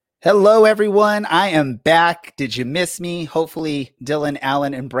Hello, everyone. I am back. Did you miss me? Hopefully, Dylan,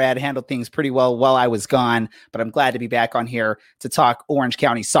 Alan, and Brad handled things pretty well while I was gone, but I'm glad to be back on here to talk Orange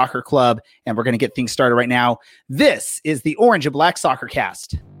County Soccer Club, and we're going to get things started right now. This is the Orange and Black Soccer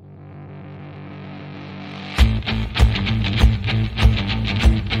Cast.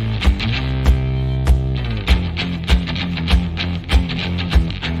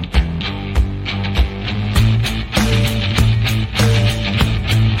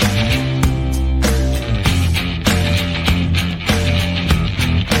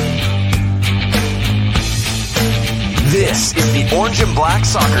 This is the Orange and Black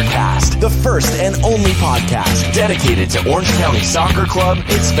Soccer Cast, the first and only podcast dedicated to Orange County Soccer Club,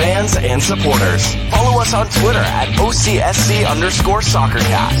 its fans, and supporters. Follow us on Twitter at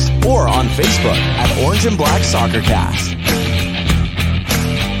OCSC_SoccerCast or on Facebook at Orange and Black Soccer Cast.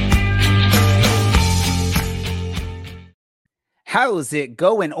 How's it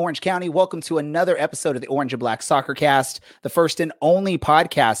going, Orange County? Welcome to another episode of the Orange and Black Soccer Cast, the first and only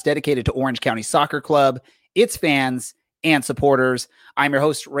podcast dedicated to Orange County Soccer Club, its fans, and supporters. I'm your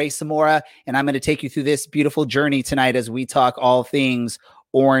host, Ray Samora, and I'm going to take you through this beautiful journey tonight as we talk all things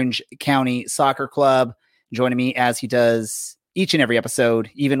Orange County Soccer Club. Joining me as he does each and every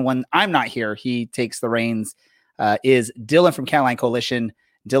episode, even when I'm not here, he takes the reins, is Dylan from Catalina Coalition.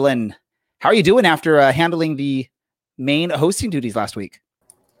 Dylan, how are you doing after handling the main hosting duties last week?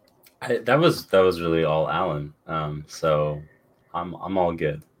 That was really all Alan. So I'm all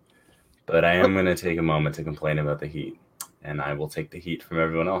good. But I am going to take a moment to complain about the heat, and I will take the heat from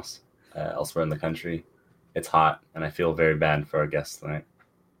everyone else elsewhere in the country. It's hot, and I feel very bad for our guests tonight.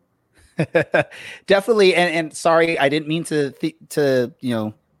 Definitely, and sorry, I didn't mean to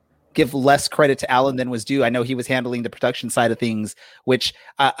give less credit to Alan than was due. I know he was handling the production side of things, which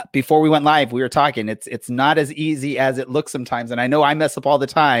before we went live, we were talking. It's not as easy as it looks sometimes, and I know I mess up all the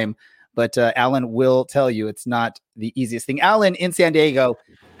time. But Alan will tell you it's not the easiest thing. Alan, in San Diego,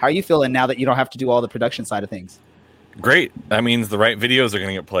 how are you feeling now that you don't have to do all the production side of things? Great. That means the right videos are going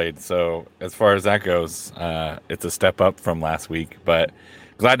to get played. So as far as that goes, it's a step up from last week. But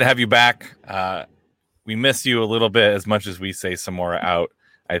glad to have you back. We miss you a little bit as much as we say Samora out.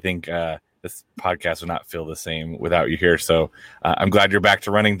 I think this podcast would not feel the same without you here. So I'm glad you're back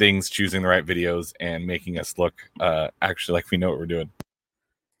to running things, choosing the right videos, and making us look actually like we know what we're doing.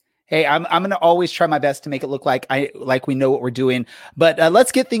 Hey, I'm going to always try my best to make it look like we know what we're doing. But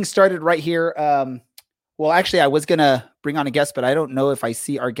let's get things started right here. Well, actually, I was going to bring on a guest, but I don't know if I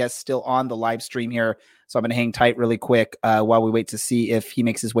see our guest still on the live stream here. So I'm going to hang tight really quick while we wait to see if he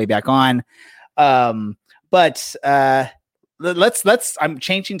makes his way back on. But I'm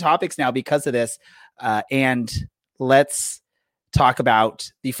changing topics now because of this. And let's talk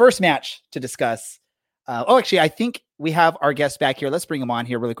about the first match to discuss. Actually, I think we have our guest back here. Let's bring him on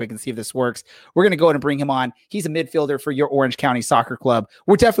here really quick and see if this works. We're going to go ahead and bring him on. He's a midfielder for your Orange County Soccer Club.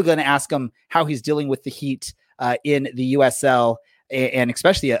 We're definitely going to ask him how he's dealing with the heat in the USL and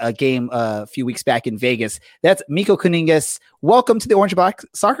especially a game a few weeks back in Vegas. That's Miko Kuningas. Welcome to the Orange and Black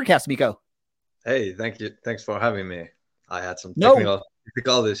Soccer Cast, Miko. Hey, thank you. Thanks for having me. I had some technical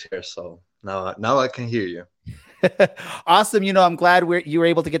difficulties here, so now I can hear you. Awesome. I'm glad you were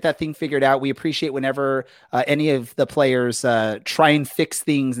able to get that thing figured out. We appreciate whenever any of the players try and fix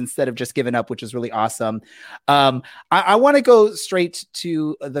things instead of just giving up, which is really awesome. I want to go straight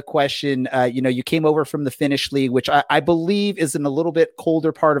to the question. You came over from the Finnish league, which I believe is in a little bit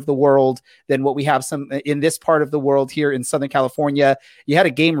colder part of the world than what we have some in this part of the world here in Southern California. You had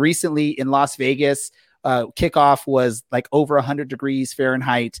a game recently in Las Vegas. Kickoff was like over 100 degrees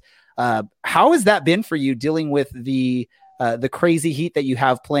Fahrenheit. How has that been for you dealing with the crazy heat that you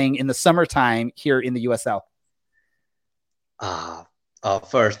have playing in the summertime here in the USL?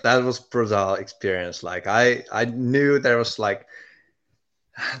 First, that was brutal experience. Like I knew there was like,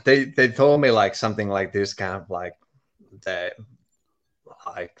 they told me like something like this kind of like the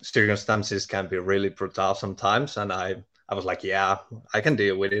like circumstances can be really brutal sometimes. And I was like, yeah, I can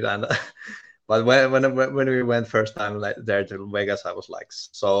deal with it. And but when we went first time there to Vegas, I was like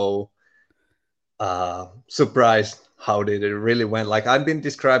so surprised how did it really went. Like I've been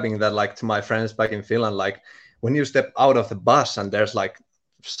describing that like to my friends back in Finland, like when you step out of the bus and there's like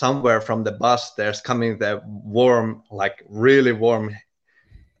somewhere from the bus, there's coming the warm, like really warm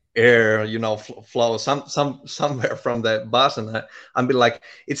air, flow somewhere from the bus. And I'm be like,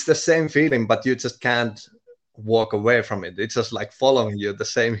 it's the same feeling, but you just can't walk away from it. It's just like following you, the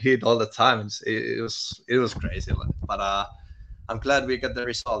same heat all the time. It was crazy, but I'm glad we got the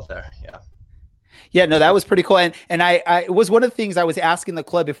result there. Yeah, no, that was pretty cool. And I it was one of the things I was asking the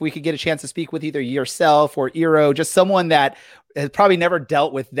club if we could get a chance to speak with either yourself or Eero, just someone that has probably never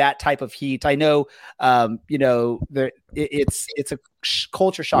dealt with that type of heat. I know, it's a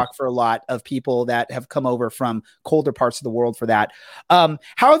culture shock for a lot of people that have come over from colder parts of the world for that. How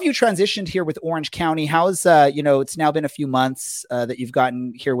have you transitioned here with Orange County? How's, it's now been a few months that you've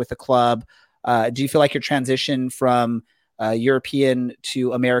gotten here with the club. Do you feel like your transition from European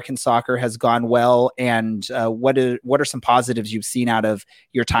to American soccer has gone well? And what are some positives you've seen out of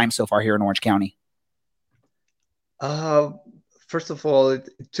your time so far here in Orange County? First of all, it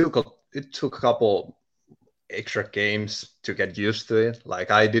took a couple extra games to get used to it. Like,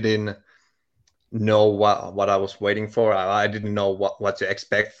 I didn't know what I was waiting for. I didn't know what to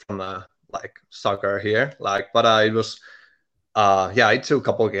expect from like soccer here. Like, but it was it took a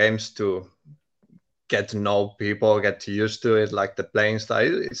couple games to get to know people, get to used to it. Like, the playing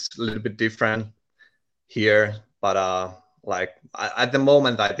style is a little bit different here, but at the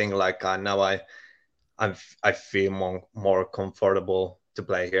moment, I think like now I feel more comfortable to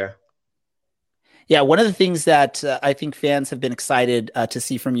play here. Yeah, one of the things that I think fans have been excited to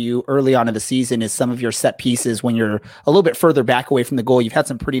see from you early on in the season is some of your set pieces when you're a little bit further back away from the goal. You've had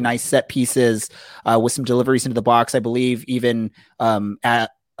some pretty nice set pieces with some deliveries into the box, I believe, even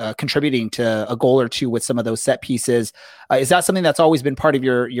contributing to a goal or two with some of those set pieces. Is that something that's always been part of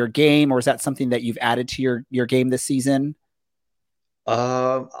your game, or is that something that you've added to your game this season?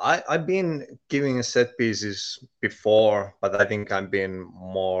 I've been giving set pieces before, but I think I've been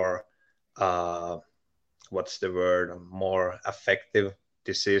more what's the word? More effective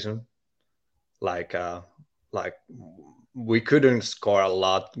this season. Like we couldn't score a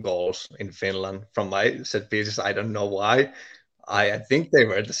lot of goals in Finland from my set pieces. I don't know why. I think they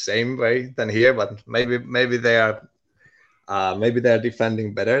were the same way than here, but maybe they are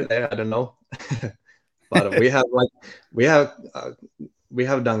defending better there. I don't know. But we have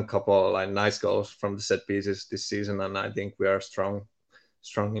done a couple like nice goals from the set pieces this season, and I think we are strong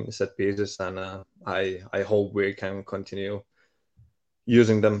in the set pieces, and I hope we can continue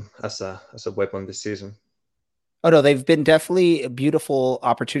using them as a weapon this season. Oh no, they've been definitely beautiful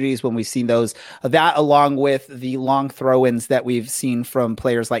opportunities when we've seen those. That, along with the long throw-ins that we've seen from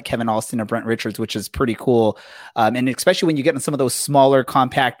players like Kevin Alston and Brent Richards, which is pretty cool. And especially when you get in some of those smaller,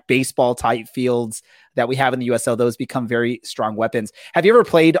 compact baseball type fields that we have in the USL, those become very strong weapons. Have you ever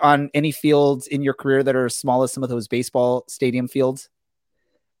played on any fields in your career that are as small as some of those baseball stadium fields?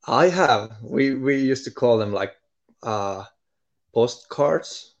 I have. We used to call them like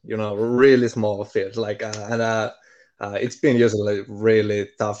postcards, really small fields. Like it's been usually really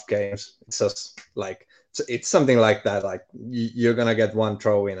tough games. It's just like it's something like that. Like you're gonna get one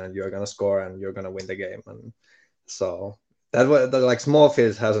throw in and you're gonna score and you're gonna win the game. And so that like small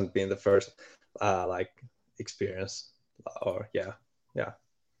fields hasn't been the first like experience. Or yeah.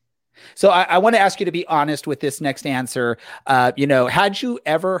 So I want to ask you to be honest with this next answer. Had you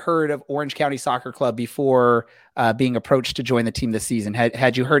ever heard of Orange County Soccer Club before being approached to join the team this season?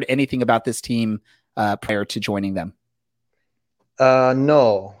 Had you heard anything about this team prior to joining them?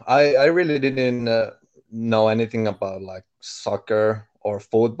 No, I really didn't know anything about like soccer or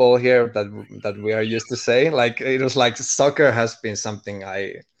football here that we are used to saying. Like, it was like soccer has been something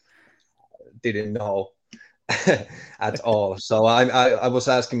I didn't know at all. So I was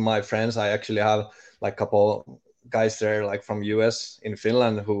asking my friends. I actually have like a couple guys there, like from US in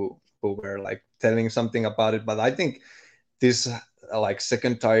Finland, who were like telling something about it. But I think this like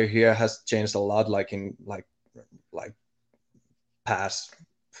second tier here has changed a lot, like in like past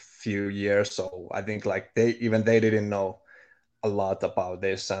few years. So I think like they didn't know a lot about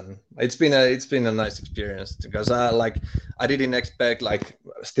this, and it's been a nice experience, because I didn't expect, like,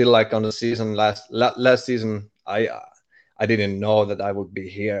 still like on the season last season I didn't know that I would be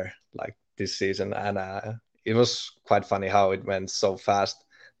here like this season, and it was quite funny how it went so fast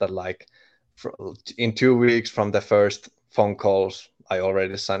that like in 2 weeks from the first phone calls I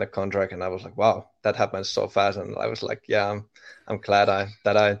already signed a contract, and I was like, wow, that happened so fast. And I was like, yeah, I'm glad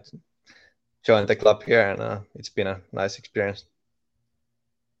that I joined the club here, and it's been a nice experience.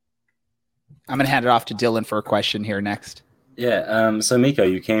 I'm going to hand it off to Dylan for a question here next. Yeah. So Mikko,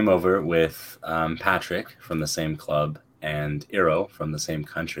 you came over with Patrick from the same club and Iro from the same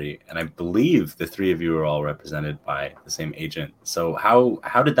country, and I believe the three of you are all represented by the same agent. So how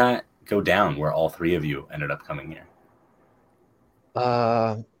did that go down, where all three of you ended up coming here?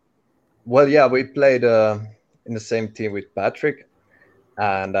 Well, yeah, we played in the same team with Patrick,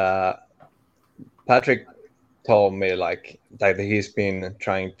 and Patrick told me like that he's been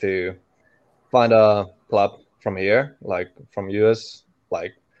trying to find a club from here, like from US,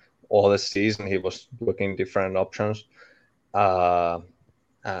 like all the season he was looking different options.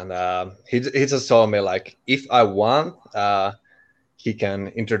 and he just told me like if I want, he can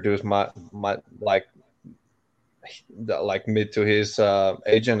introduce my like me to his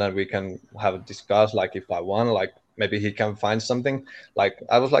agent, and we can have a discuss like if I want, like maybe he can find something. Like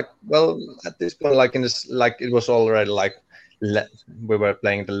I was like, well, at this point, like in this, like it was already like we were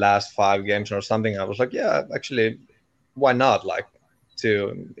playing the last 5 games or something. I was like, yeah, actually, why not? Like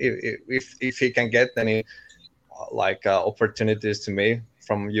to if he can get any like opportunities to me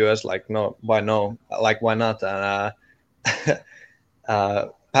from US, like no, why no? Like why not? And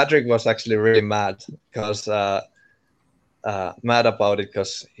Patrick was actually really mad because mad about it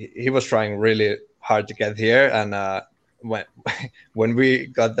because he was trying really hard to get here, and when when we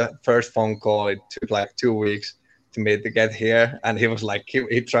got the first phone call, it took like 2 weeks to me to get here, and he was like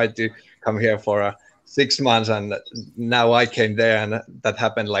he tried to come here for 6 months, and now I came there, and that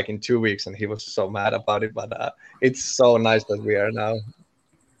happened like in 2 weeks, and he was so mad about it. But it's so nice that we are now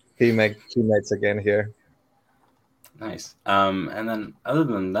teammates again here. Nice. And then other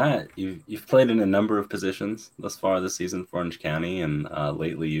than that, you've played in a number of positions thus far this season for Orange County, and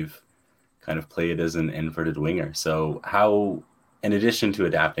lately you've kind of played as an inverted winger. So how, in addition to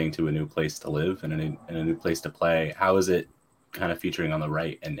adapting to a new place to live and a new place to play, how is it kind of featuring on the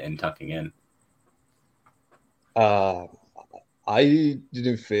right and tucking in? I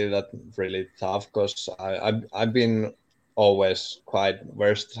didn't feel that really tough because I've been always quite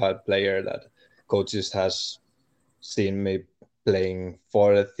versatile player that coaches has seen me playing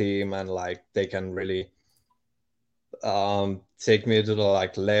for the team, and like they can really take me to the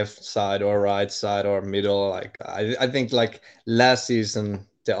like left side or right side or middle. Like I think like last season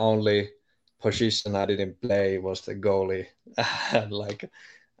the only position I didn't play was the goalie. Like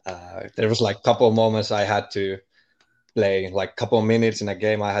there was like couple moments I had to play, like couple minutes in a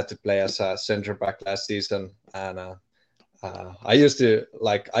game I had to play as a center back last season, and I used to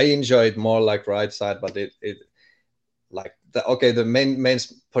like I enjoyed more like right side, but it like the main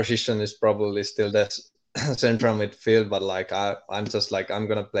position is probably still the central midfield, but like I'm just like I'm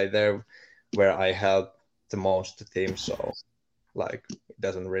gonna play there where I help the most the team, so like it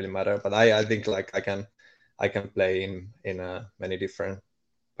doesn't really matter. But I think like I can play in many different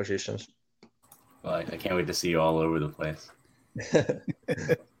positions. Well, I can't wait to see you all over the place.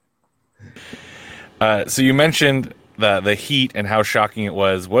 So you mentioned the heat and how shocking it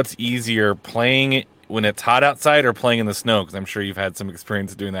was. What's easier, playing when it's hot outside or playing in the snow? Because I'm sure you've had some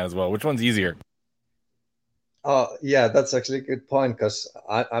experience doing that as well. Which one's easier? Oh yeah, that's actually a good point because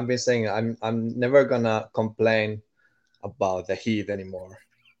I've been saying I'm never gonna complain about the heat anymore.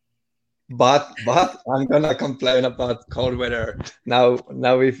 But I'm gonna complain about cold weather now.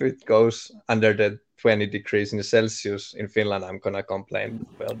 Now if it goes under the 20 degrees in Celsius in Finland, I'm gonna complain.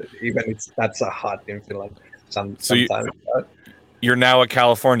 Well, even that's a hot in Finland. Sometimes. You're now a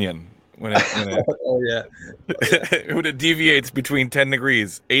Californian. When it Oh yeah. when it deviates between 10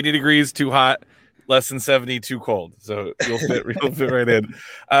 degrees, 80 degrees too hot, less than 70 too cold. So you'll fit right in.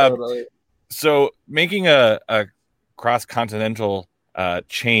 Totally. So making a cross-continental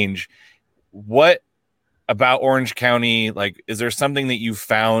change, what about Orange County, like, is there something that you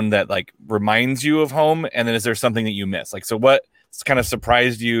found that like reminds you of home, and then is there something that you miss? Like, so what kind of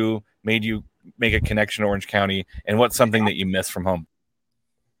surprised you, made you make a connection to Orange County, and what's something that you miss from home?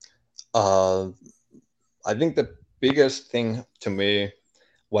 I think the biggest thing to me,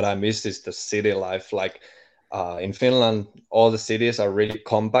 what I miss is the city life. Like in Finland, all the cities are really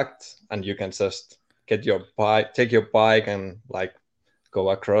compact, and you can just take your bike and like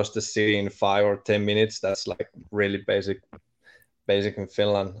go across the city in 5 or 10 minutes. That's like really basic in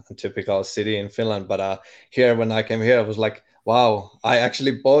Finland, a typical city in Finland. But here, when I came here, I was like, wow, I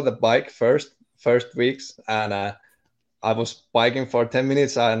actually bought a bike first weeks, and I was biking for 10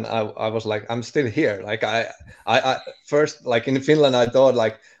 minutes, and I was like, I'm still here. Like I first, like in Finland, I thought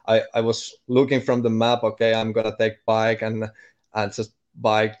like I was looking from the map. Okay, I'm gonna take bike and just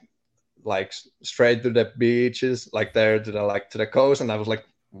bike like straight to the beaches, like there to the coast. And I was like,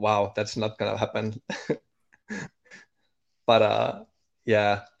 wow, that's not gonna happen. But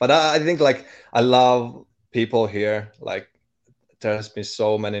yeah, but I think like I love people here. Like there has been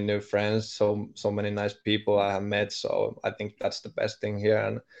so many new friends, so many nice people I have met. So I think that's the best thing here,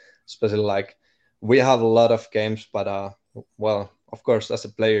 and especially like we have a lot of games, but well, of course, as a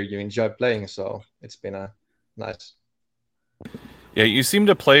player, you enjoy playing, so it's been a nice. Yeah, you seem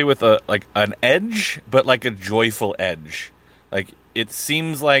to play with an edge, but like a joyful edge. Like it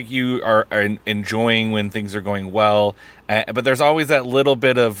seems like you are enjoying when things are going well, but there's always that little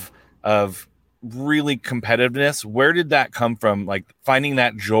bit of really competitiveness. Where did that come from? Like finding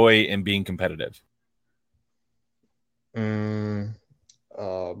that joy in being competitive?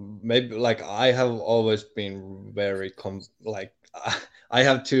 maybe like I have always been very like I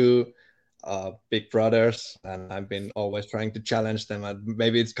have two big brothers, and I've been always trying to challenge them, and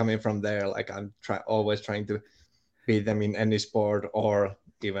maybe it's coming from there. Like I'm always trying to beat them in any sport or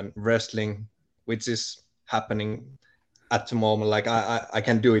even wrestling, which is happening at the moment. Like I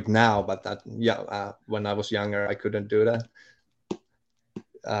can do it now, but when I was younger I couldn't do that.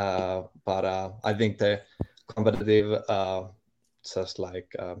 But I think the competitive just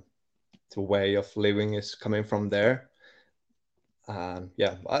like the way of living is coming from there. And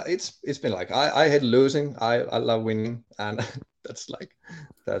it's been like I hate losing. I love winning, and that's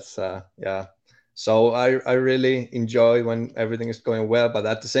so I really enjoy when everything is going well, but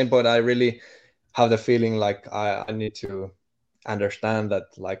at the same point I really have the feeling like I need to understand that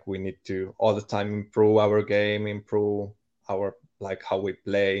like we need to all the time improve our game, improve our like how we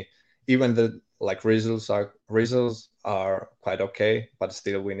play. Even the like results are quite okay, but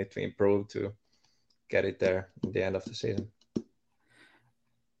still we need to improve to get it there in the end of the season.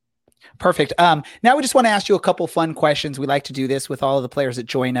 Perfect. Now we just want to ask you a couple fun questions. We like to do this with all of the players that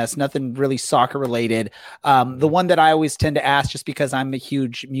join us. Nothing really soccer related. The one that I always tend to ask, just because I'm a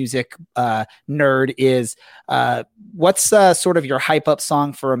huge music nerd, is what's sort of your hype up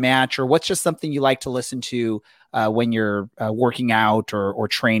song for a match, or what's just something you like to listen to when you're working out or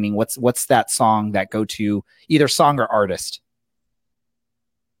training? What's that song, that go to either song or artist?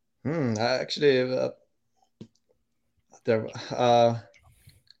 Actually,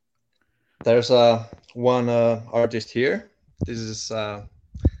 there's one artist here. This is a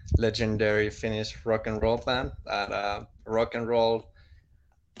legendary Finnish rock and roll band. That rock and roll,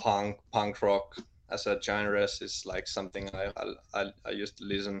 punk rock as a genre is like something I used to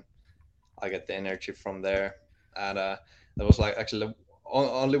listen. I get the energy from there. And there was like actually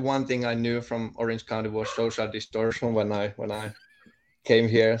only one thing I knew from Orange County was Social Distortion when I came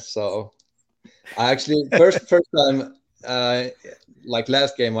here. So I actually first time like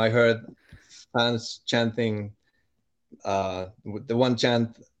last game I heard fans chanting the one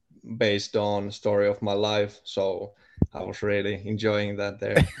chant based on Story of My Life. So I was really enjoying that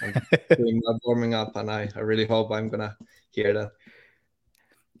there. I'm doing my warming up, and I really hope I'm gonna hear that.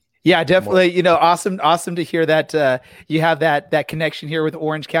 Yeah, definitely. You know, awesome to hear that you have that connection here with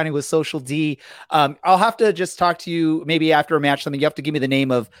Orange County with Social D. I'll have to just talk to you maybe after a match. Something you have to give me the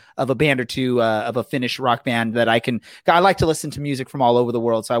name of a band or two of a Finnish rock band that I can. I like to listen to music from all over the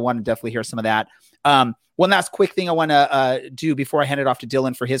world, so I want to definitely hear some of that. One last quick thing I want to do before I hand it off to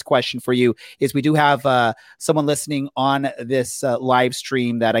Dylan for his question for you is we do have someone listening on this live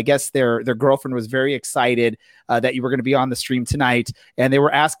stream that I guess their girlfriend was very excited that you were going to be on the stream tonight, and they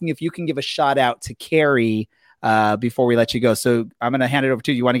were asking if you can give a shout out to Carrie before we let you go. So I'm going to hand it over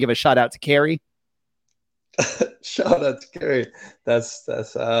to you. You want to give a shout out to Carrie? Shout out to Carrie. That's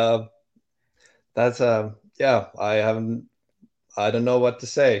yeah. I don't know what to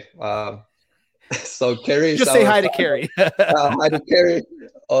say. So Carrie, just say hi to Carrie. Hi to Carrie.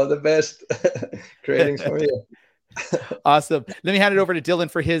 All the best. Greetings from you. Awesome. Let me hand it over to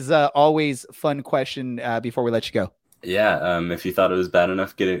Dylan for his always fun question before we let you go. Yeah. If you thought it was bad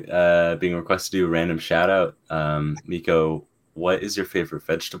enough being requested to do a random shout out, Mikko, what is your favorite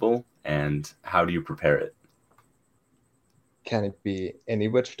vegetable and how do you prepare it? Can it be any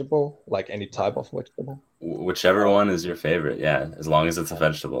vegetable, like any type of vegetable? Whichever one is your favorite. Yeah, as long as it's a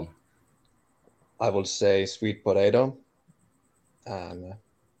vegetable. I would say sweet potato, and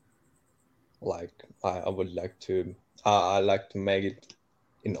like I would like to. I like to make it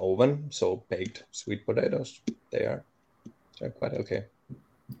in oven, so baked sweet potatoes. They're quite okay.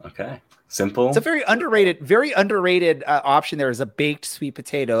 Okay, simple. It's a very underrated option. There is a baked sweet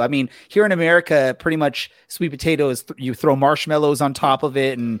potato. I mean, here in America, pretty much sweet potato is you throw marshmallows on top of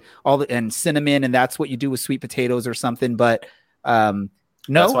it and cinnamon, and that's what you do with sweet potatoes or something. But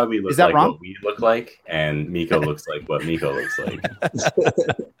no, that's why we look is that like wrong? what we look like, and Mikko looks like what Mikko looks like.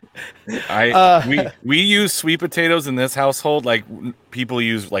 We use sweet potatoes in this household like people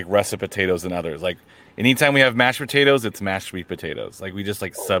use like russet potatoes and others. Like anytime we have mashed potatoes, it's mashed sweet potatoes. Like we just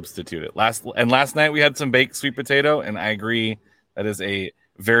like substitute it. Last night we had some baked sweet potato, and I agree that is a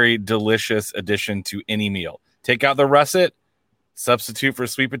very delicious addition to any meal. Take out the russet, substitute for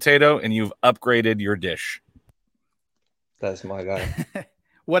sweet potato, and you've upgraded your dish. That's my guy.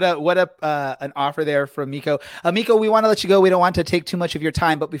 What an offer there from Mikko. Mikko, we want to let you go. We don't want to take too much of your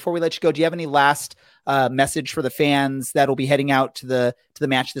time, but before we let you go, do you have any last message for the fans that'll be heading out to the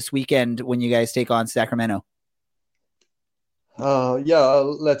match this weekend when you guys take on Sacramento?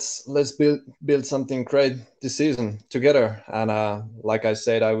 Let's build something great this season together. And like I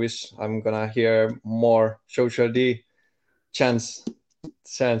said, I wish I'm gonna hear more Social D chants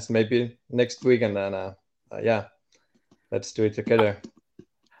chance maybe next week, and then yeah, let's do it together.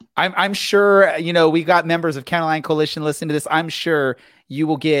 I'm sure, we got members of County Line Coalition listening to this. I'm sure you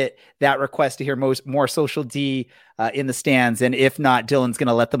will get that request to hear more Social D in the stands. And if not, Dylan's going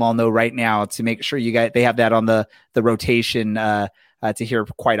to let them all know right now to make sure they have that on the rotation to hear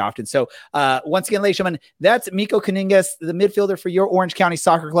quite often. So once again, ladies and gentlemen, that's Mikko Kaningas, the midfielder for your Orange County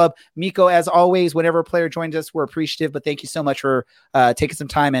Soccer Club. Mikko, as always, whenever a player joins us, we're appreciative, but thank you so much for taking some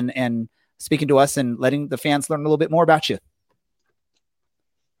time and speaking to us and letting the fans learn a little bit more about you.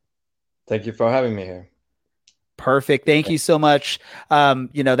 Thank you for having me here. Perfect. Thank you so much.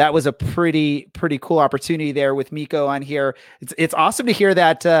 That was a pretty cool opportunity there with Mikko on here. It's awesome to hear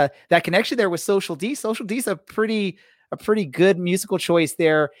that connection there with Social D. Social D is a pretty good musical choice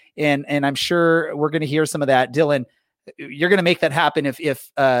there. And I'm sure we're going to hear some of that. Dylan, you're going to make that happen.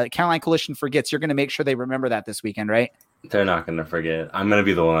 If County Line Coalition forgets, you're going to make sure they remember that this weekend, right? They're not going to forget. I'm going to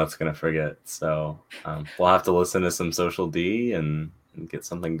be the one that's going to forget. So we'll have to listen to some Social D and get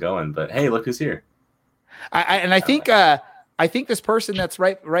something going. But hey, look who's here. I think this person that's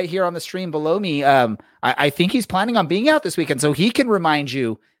right here on the stream below me, I think he's planning on being out this weekend, so he can remind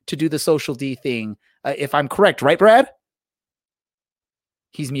you to do the Social D thing. If I'm correct, right, Brad?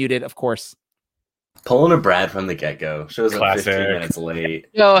 He's muted, of course. Pulling a Brad from the get-go. Shows up 15 minutes late.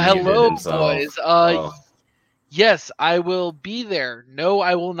 Yo, hello, boys. Yes, I will be there. No,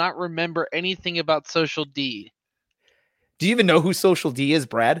 I will not remember anything about Social D. Do you even know who Social D is,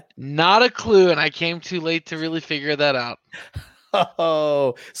 Brad? Not a clue, and I came too late to really figure that out.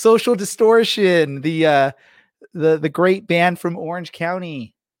 Oh, Social Distortion, the great band from Orange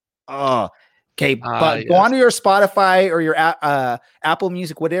County. Oh, okay. But go onto your Spotify or your Apple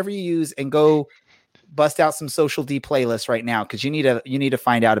Music, whatever you use, and go bust out some Social D playlists right now, because you need to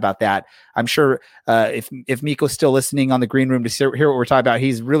find out about that. I'm sure if Mikko's still listening on the green room to hear what we're talking about,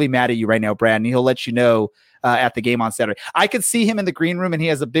 he's really mad at you right now, Brad, and he'll let you know at the game on Saturday. I could see him in the green room, and he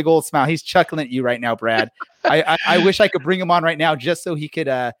has a big old smile. He's chuckling at you right now, Brad. I wish I could bring him on right now just so he could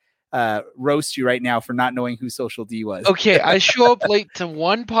roast you right now for not knowing who Social D was. Okay, I show up late to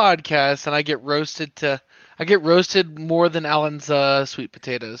one podcast, and I get roasted more than Alan's sweet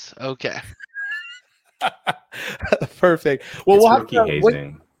potatoes. Okay. Perfect. Well, we'll have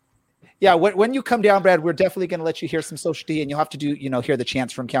to, when you come down, Brad, we're definitely going to let you hear some Social D, and you'll have to do, hear the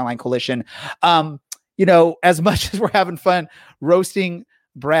chants from County Line Coalition. As much as we're having fun roasting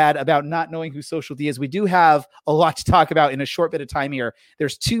Brad about not knowing who Social D is, we do have a lot to talk about in a short bit of time here.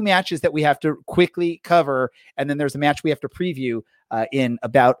 There's 2 matches that we have to quickly cover, and then there's a match we have to preview in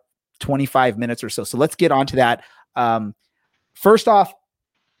about 25 minutes or so. So let's get on to that. First off,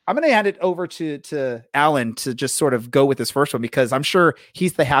 I'm going to hand it over to Alan to just sort of go with this first one, because I'm sure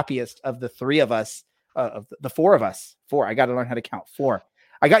he's the happiest of the 3 of us, of the 4 of us. 4. I got to learn how to count 4.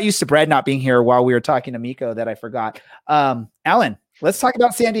 I got used to Brad not being here while we were talking to Mikko that I forgot. Alan, let's talk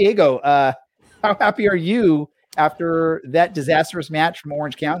about San Diego. How happy are you after that disastrous match from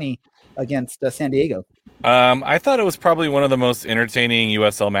Orange County against San Diego? I thought it was probably one of the most entertaining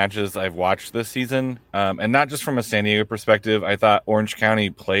USL matches I've watched this season. And not just from a San Diego perspective. I thought Orange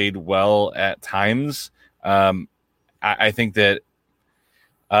County played well at times. I think that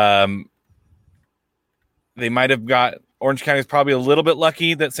they might have got Orange County is probably a little bit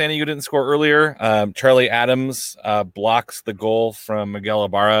lucky that San Diego didn't score earlier. Charlie Adams blocks the goal from Miguel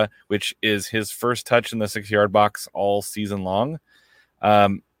Ibarra, which is his first touch in the 6-yard box all season long.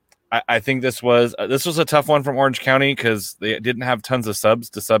 I think this was a tough one from Orange County because they didn't have tons of subs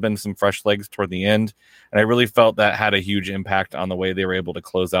to sub in some fresh legs toward the end, and I really felt that had a huge impact on the way they were able to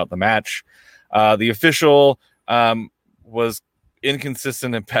close out the match. The official was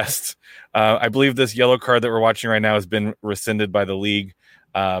inconsistent at best. I believe this yellow card that we're watching right now has been rescinded by the league.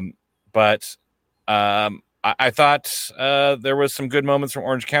 But I thought there was some good moments from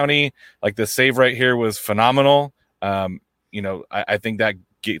Orange County. Like the save right here was phenomenal. I think that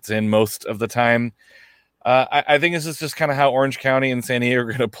gets in most of the time. I think this is just kind of how Orange County and San Diego are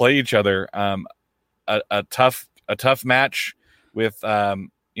going to play each other. A tough match with,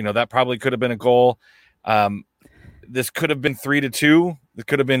 that probably could have been a goal. This could have been 3-2. It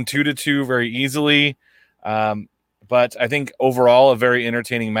could have been 2-2 very easily. But I think overall a very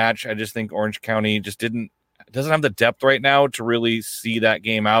entertaining match. I just think Orange County just doesn't have the depth right now to really see that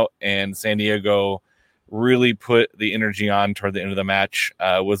game out. And San Diego really put the energy on toward the end of the match.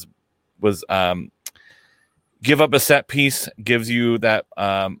 Was give up a set piece, gives you that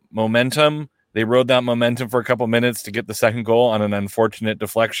momentum. They rode that momentum for a couple minutes to get the second goal on an unfortunate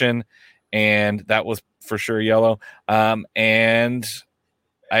deflection. And that was for sure yellow. And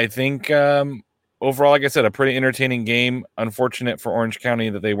I think overall, like I said, a pretty entertaining game. Unfortunate for Orange County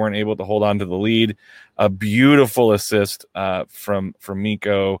that they weren't able to hold on to the lead. A beautiful assist from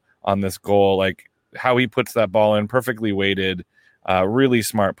Miko on this goal. Like how he puts that ball in, perfectly weighted, really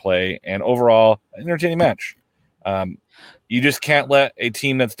smart play, and overall, an entertaining match. You just can't let a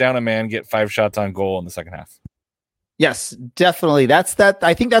team that's down a man get 5 shots on goal in the second half. Yes, definitely.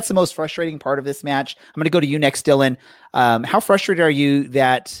 I think that's the most frustrating part of this match. I'm going to go to you next, Dylan. How frustrated are you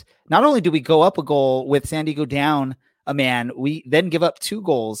that not only do we go up a goal with San Diego down a man, we then give up 2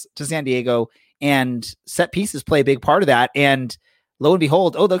 goals to San Diego, and set pieces play a big part of that. And lo and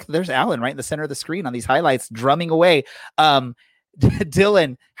behold, look, there's Alan right in the center of the screen on these highlights, drumming away.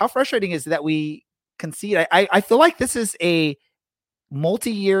 Dylan, how frustrating is it that we concede? I feel like this is a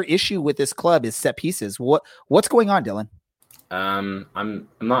multi-year issue with this club, is set pieces. What's going on, Dylan? I'm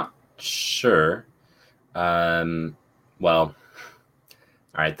not sure. Well,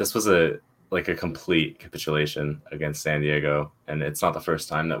 all right, this was a complete capitulation against San Diego, and it's not the first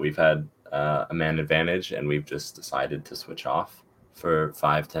time that we've had a man advantage and we've just decided to switch off for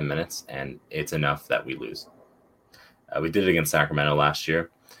 5-10 minutes, and it's enough that we lose. We did it against Sacramento last year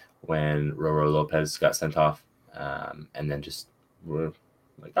when Roro Lopez got sent off, and then just we're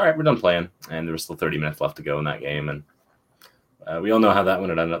like, all right, we're done playing, and there was still 30 minutes left to go in that game, and we all know how that one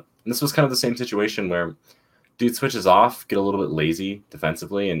ended up. And this was kind of the same situation where dude switches off, get a little bit lazy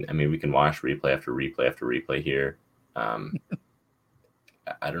defensively, and I mean, we can watch replay after replay after replay here. I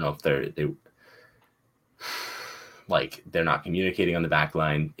don't know if they're not communicating on the back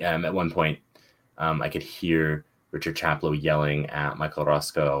line. At one point, I could hear Richard Chaplow yelling at Michael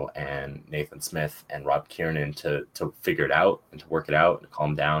Roscoe and Nathan Smith and Rob Kiernan to figure it out and to work it out and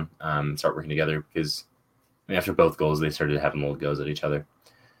calm down, start working together, because I mean, after both goals, they started having little goes at each other.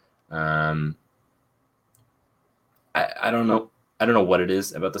 I don't know. I don't know what it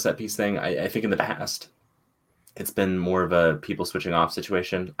is about the set piece thing. I think in the past, it's been more of a people switching off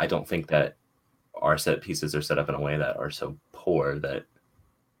situation. I don't think that our set pieces are set up in a way that are so poor that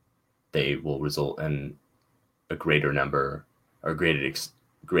they will result in a greater number or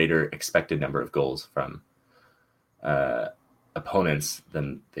greater expected number of goals from opponents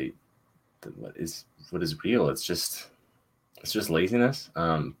than what is real. It's just laziness.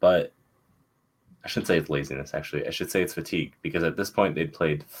 But I shouldn't say it's laziness, actually. I should say it's fatigue, because at this point they'd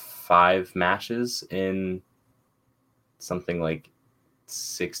played 5 matches in something like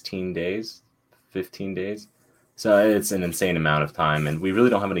 16 days, 15 days. So it's an insane amount of time, and we really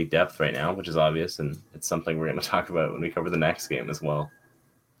don't have any depth right now, which is obvious, and it's something we're going to talk about when we cover the next game as well.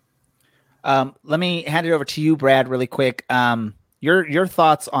 Let me hand it over to you, Brad, really quick. Your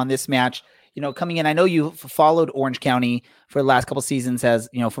thoughts on this match. Coming in, I know you've followed Orange County for the last couple seasons as,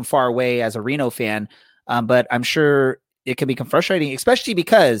 from far away as a Reno fan, but I'm sure it can become frustrating, especially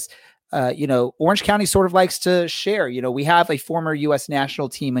because, Orange County sort of likes to share. We have a former U.S. national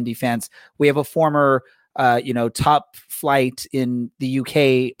team in defense. We have a former, top flight in the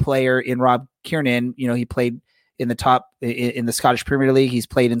UK player in Rob Kiernan. He played in the Scottish Premier League. He's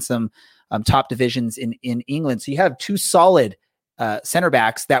played in some top divisions in England. So you have 2 solid center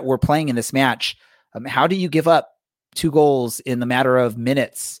backs that were playing in this match. How do you give up 2 goals in the matter of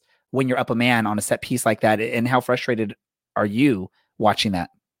minutes when you're up a man on a set piece like that? And how frustrated are you watching that?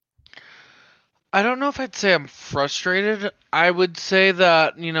 I don't know if I'd say I'm frustrated. I would say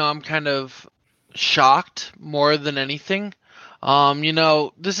that, I'm kind of shocked more than anything.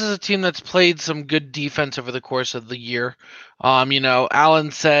 This is a team that's played some good defense over the course of the year.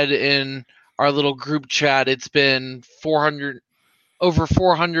 Alan said in our little group chat, it's been over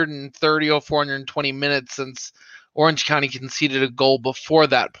 430 or 420 minutes since Orange County conceded a goal before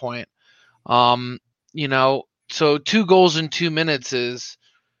that point. So 2 goals in 2 minutes is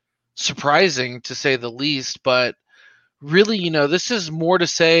surprising, to say the least, but really, this is more to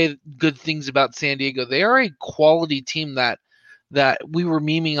say good things about San Diego. They are a quality team that we were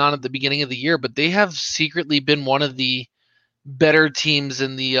memeing on at the beginning of the year, but they have secretly been one of the better teams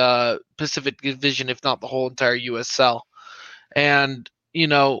in the Pacific Division, if not the whole entire USL. And,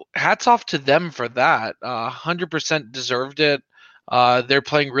 hats off to them for that. 100% deserved it. They're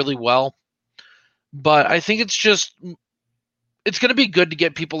playing really well. But I think it's going to be good to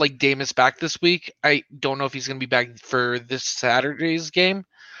get people like Damus back this week. I don't know if he's going to be back for this Saturday's game,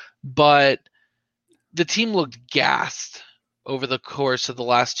 but the team looked gassed over the course of the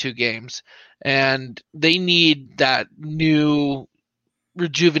last 2 games, and they need that new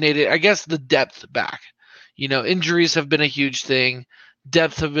rejuvenated, I guess, the depth back. Injuries have been a huge thing.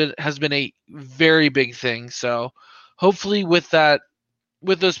 Depth has been a very big thing. So hopefully with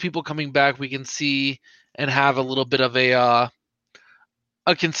those people coming back, we can see and have a little bit of a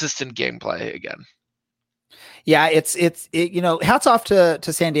a consistent gameplay again. Yeah, it's hats off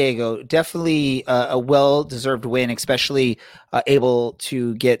to San Diego. Definitely a well-deserved win, especially able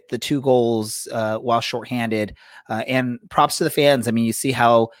to get the 2 goals while shorthanded. And props to the fans. I mean, you see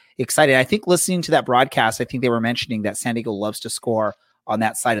how excited. I think listening to that broadcast, I think they were mentioning that San Diego loves to score on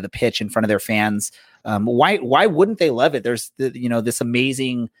that side of the pitch in front of their fans. Why wouldn't they love it? There's this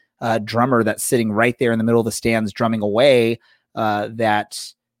amazing drummer that's sitting right there in the middle of the stands drumming away. I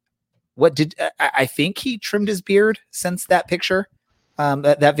think he trimmed his beard since that picture,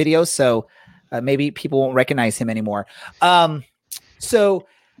 that video. So maybe people won't recognize him anymore. So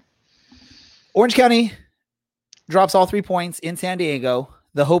Orange County drops all 3 points in San Diego.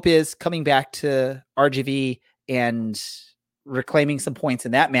 The hope is coming back to RGV and reclaiming some points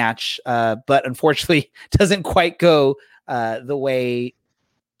in that match. But unfortunately doesn't quite go the way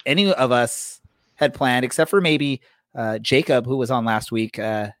any of us had planned, except for maybe Jacob, who was on last week.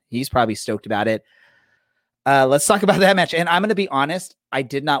 He's probably stoked about it. Let's talk about that match. And I'm going to be honest, I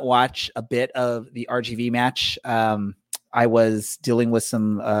did not watch a bit of the RGV match. I was dealing with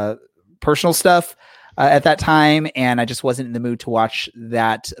some personal stuff at that time, and I just wasn't in the mood to watch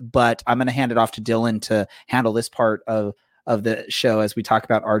that. But I'm going to hand it off to Dylan to handle this part of the show as we talk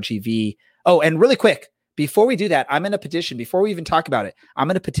about RGV. Oh, and really quick, before we do that, I'm going to petition, before we even talk about it, I'm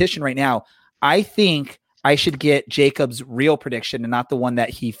going to petition right now. I think I should get Jacob's real prediction and not the one that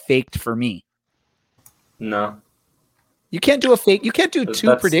he faked for me. No. You can't do a fake. You can't do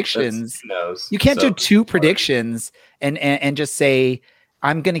two predictions. You can't do 2 predictions and just say,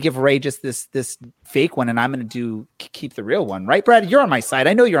 I'm going to give Ray just this fake one and I'm going to keep the real one. Right, Brad? You're on my side.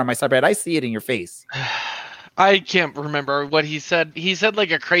 I know you're on my side, Brad. I see it in your face. I can't remember what he said. He said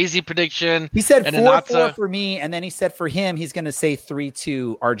like a crazy prediction. He said 4-4 for me. And then he said for him, he's going to say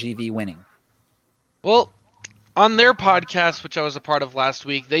 3-2 RGV winning. Well, on their podcast, which I was a part of last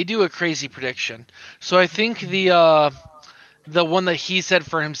week, they do a crazy prediction. So I think the one that he said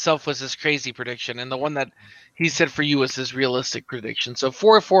for himself was his crazy prediction, and the one that he said for you was his realistic prediction. So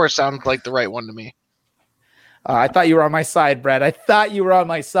 4-4 sounds like the right one to me. I thought you were on my side, Brad. I thought you were on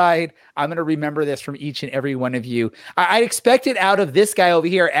my side. I'm going to remember this from each and every one of you. I expected out of this guy over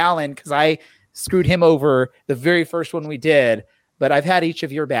here, Alan, because I screwed him over the very first one we did, but I've had each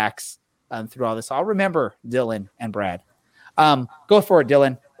of your backs through all this. I'll remember Dylan and Brad. Go for it,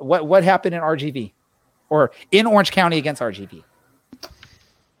 Dylan. What happened in RGV or in Orange County against RGV?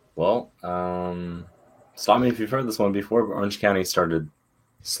 Well, stop me if you've heard this one before, but Orange County started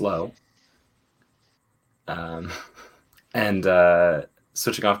slow. And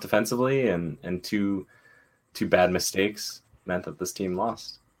switching off defensively and two bad mistakes meant that this team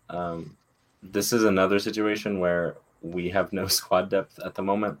lost. This is another situation where we have no squad depth at the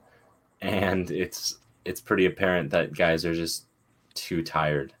moment. And it's pretty apparent that guys are just too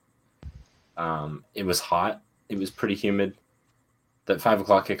tired. It was hot. It was pretty humid. That 5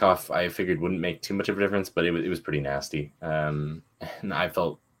 o'clock kickoff, I figured wouldn't make too much of a difference, but it was pretty nasty. And I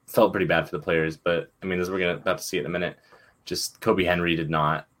felt pretty bad for the players. But I mean, as we're about to see in a minute, just Kobe Henry did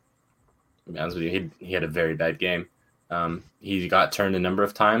not. To be honest with you, he had a very bad game. He got turned a number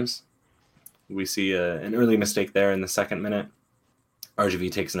of times. We see an early mistake there in the second minute.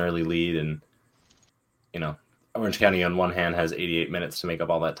 RGV takes an early lead, and Orange County on one hand has 88 minutes to make up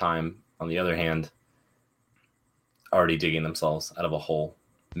all that time. On the other hand, already digging themselves out of a hole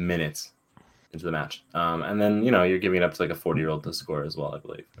minutes into the match. And then you're giving it up to like a 40-year-old to score as well, I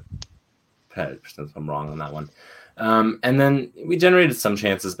believe. If I'm wrong on that one. And then we generated some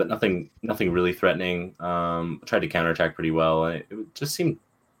chances, but nothing really threatening. Tried to counterattack pretty well. It just seemed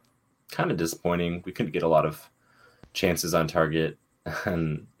kind of disappointing. We couldn't get a lot of chances on target.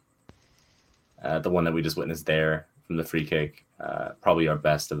 And the one that we just witnessed there from the free kick, probably our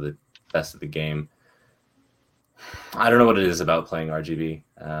best of the game. I don't know what it is about playing RGV.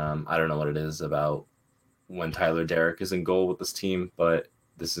 I don't know what it is about when Tyler Derrick is in goal with this team, but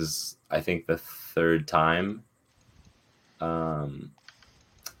this is, I think, the 3rd time. I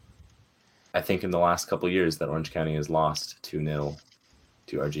think in the last couple of years that Orange County has lost 2-0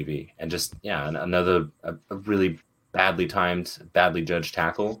 to RGV, and just another really badly timed, badly judged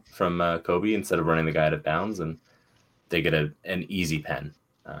tackle from Kobe instead of running the guy out of bounds, and they get an easy pen,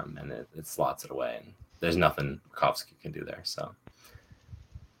 and it slots it away, and there's nothing Kowski can do there. So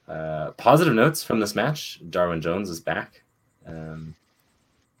positive notes from this match: Darwin Jones is back. I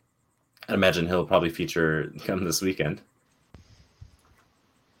imagine he'll probably feature come this weekend.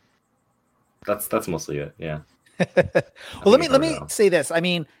 That's mostly it. Yeah. Well, let me say this. I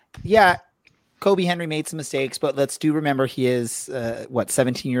mean, yeah, Kobe Henry made some mistakes, but let's do remember he is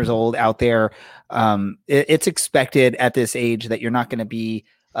 17 years old out there. It's expected at this age that you're not going to be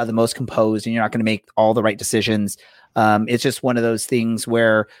the most composed and you're not going to make all the right decisions. It's just one of those things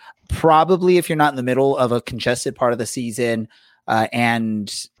where probably if you're not in the middle of a congested part of the season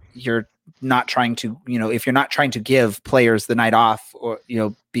and you're not trying to, if you're not trying to give players the night off or,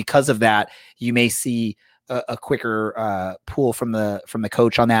 because of that, you may see a quicker pull from the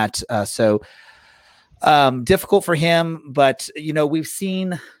coach on that. So difficult for him, but we've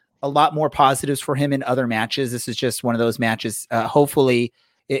seen a lot more positives for him in other matches. This is just one of those matches. Hopefully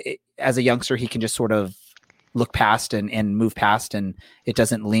as a youngster, he can just sort of look past and move past, and it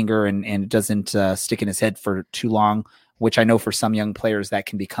doesn't linger and it doesn't stick in his head for too long, which I know for some young players that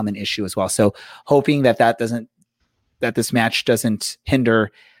can become an issue as well. So hoping that this match doesn't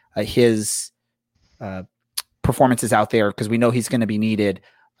hinder his performances out there, because we know he's going to be needed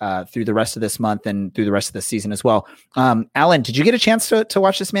through the rest of this month and through the rest of the season as well. Alan, did you get a chance to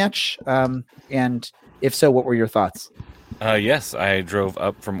watch this match? And if so, what were your thoughts? Yes, I drove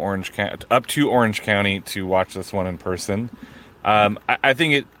up to Orange County to watch this one in person. I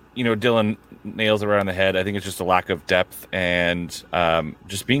think it, Dylan nails it right on the head. I think it's just a lack of depth and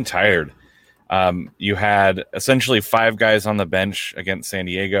just being tired. You had essentially 5 guys on the bench against San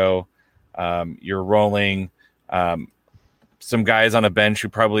Diego. You're rolling some guys on a bench who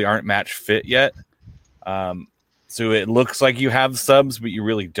probably aren't match fit yet. So it looks like you have subs, but you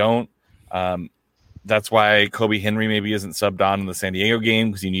really don't. That's why Kobe Henry maybe isn't subbed on in the San Diego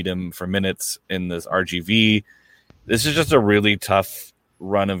game, because you need him for minutes in this RGV. This is just a really tough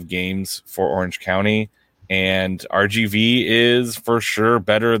run of games for Orange County, and RGV is for sure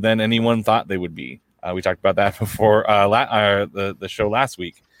better than anyone thought they would be. We talked about that before the show last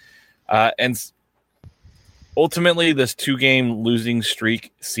week. And ultimately, this 2-game losing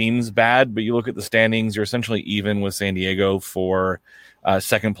streak seems bad, but you look at the standings, you're essentially even with San Diego for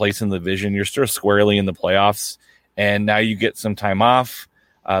second place in the division. You're still squarely in the playoffs, and now you get some time off.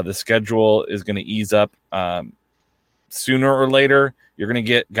 The schedule is going to ease up sooner or later. You're going to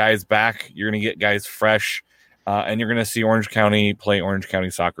get guys back. You're going to get guys fresh, and you're going to see Orange County play Orange County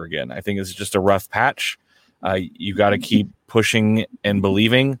soccer again. I think it's just a rough patch. You got to keep pushing and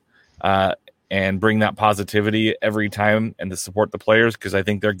believing and bring that positivity every time and to support the players, because I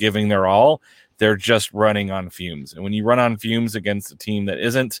think they're giving their all. They're just running on fumes. And when you run on fumes against a team that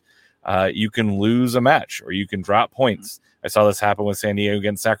isn't, you can lose a match or you can drop points. I saw this happen with San Diego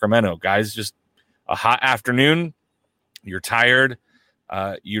against Sacramento. Guys, just a hot afternoon, you're tired,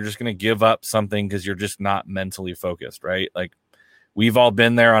 you're just going to give up something because you're just not mentally focused, right? Like, we've all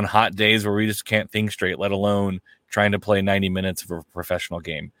been there on hot days where we just can't think straight, let alone trying to play 90 minutes of a professional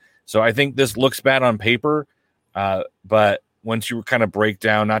game. So I think this looks bad on paper, but once you kind of break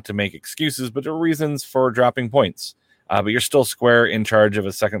down, not to make excuses, but the reasons for dropping points, but you're still square in charge of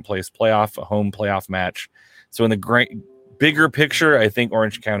a second place playoff, a home playoff match. So in the bigger picture, I think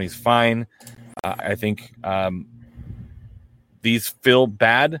Orange County's fine. I think these feel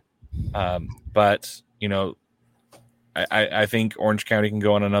bad, but I think Orange County can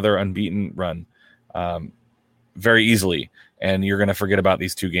go on another unbeaten run very easily, and you're going to forget about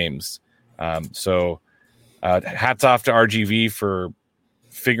these 2 games. Hats off to RGV for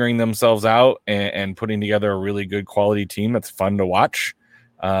figuring themselves out and putting together a really good quality team that's fun to watch.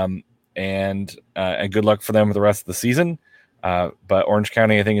 And good luck for them for the rest of the season. But Orange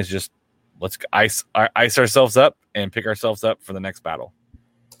County, I think, is just, let's ice ourselves up and pick ourselves up for the next battle.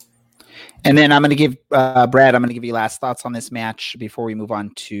 And then I'm going to give Brad, I'm going to give you last thoughts on this match before we move on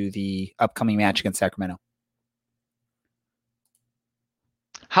to the upcoming match against Sacramento.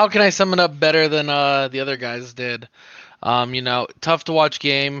 How can I sum it up better than the other guys did? Tough to watch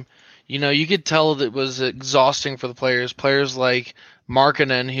game. You could tell that it was exhausting for the players. Players like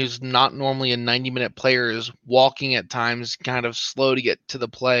Markkanen, who's not normally a 90-minute player, is walking at times, kind of slow to get to the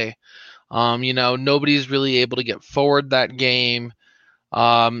play. Nobody's really able to get forward that game.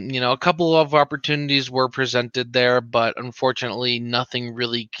 A couple of opportunities were presented there, but unfortunately nothing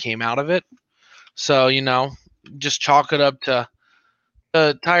really came out of it. So, just chalk it up to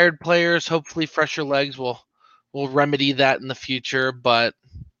tired players. Hopefully fresher legs will remedy that in the future, but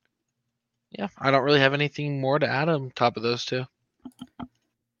yeah, I don't really have anything more to add on top of those 2.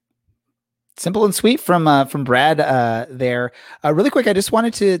 Simple and sweet from Brad there. Really quick, I just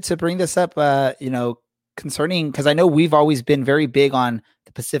wanted to bring this up, concerning, because I know we've always been very big on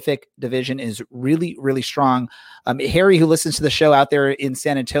the Pacific Division is really, really strong. Harry, who listens to the show out there in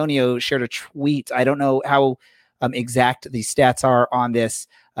San Antonio, shared a tweet. I don't know how exact the stats are on this,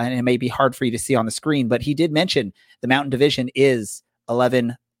 and it may be hard for you to see on the screen, but he did mention the Mountain Division is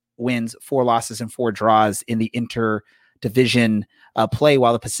 11-1 wins, 4 losses, and 4 draws in the inter-division play,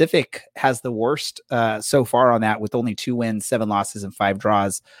 while the Pacific has the worst so far on that, with only 2 wins, 7 losses, and 5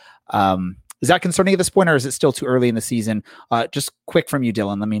 draws. Is that concerning at this point, or is it still too early in the season? Just quick from you,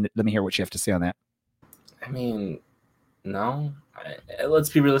 Dylan. Let me hear what you have to say on that. I mean, no. Let's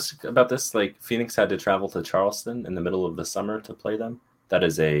be realistic about this. Like, Phoenix had to travel to Charleston in the middle of the summer to play them. That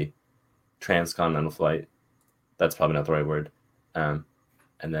is a transcontinental flight. That's probably not the right word. And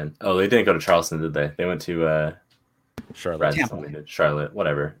then, they didn't go to Charleston, did they? They went to Charlotte, Charlotte,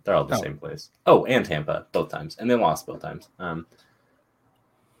 whatever. They're all the same place. Oh, and Tampa, both times, and they lost both times.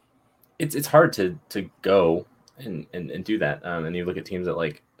 It's hard to go and do that. And you look at teams that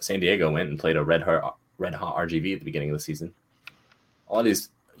like San Diego went and played a red hot RGV at the beginning of the season. A lot of these,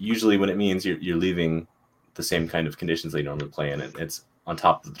 usually when it means you're leaving the same kind of conditions they normally play in, and it's on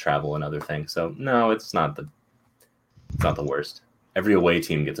top of the travel and other things. So no, it's not the worst. Every away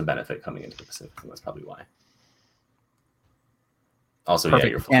team gets a benefit coming into the Pacific, and that's probably why. Also, Perfect.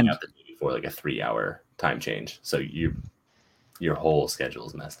 You're flying out the day before like a 3-hour time change, so your whole schedule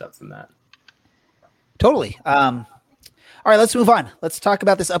is messed up from that. Totally. All right, let's move on. Let's talk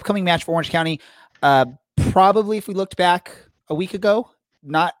about this upcoming match for Orange County. Probably, if we looked back a week ago,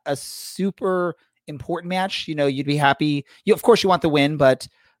 not a super important match. You'd be happy. Of course, you want the win, but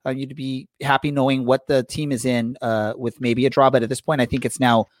you'd be happy knowing what the team is in with maybe a draw. But at this point, I think it's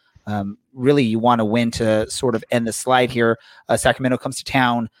now really you want to win to sort of end the slide here. Sacramento comes to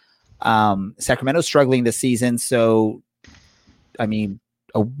town. Sacramento's struggling this season. So, I mean,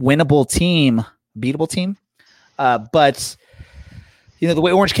 a winnable team, beatable team. But, the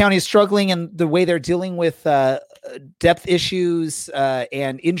way Orange County is struggling and the way they're dealing with depth issues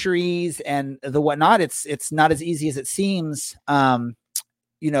and injuries and the whatnot, it's not as easy as it seems.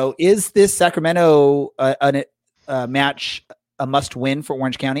 Is this Sacramento match a must win for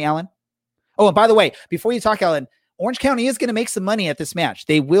Orange County, Alan? Oh, and by the way, before you talk, Alan, Orange County is going to make some money at this match.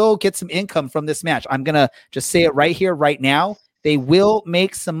 They will get some income from this match. I'm going to just say it right here, right now. They will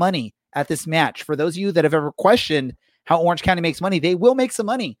make some money at this match. For those of you that have ever questioned how Orange County makes money, they will make some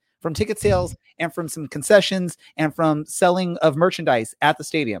money from ticket sales and from some concessions and from selling of merchandise at the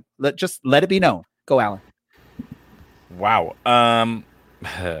stadium. Let it be known. Go, Alan. Wow.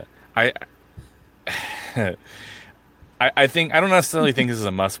 I think I don't necessarily think this is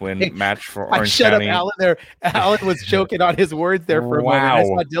a must-win match for Orange County. Up Alan there. Alan was choking on his words there for a moment. I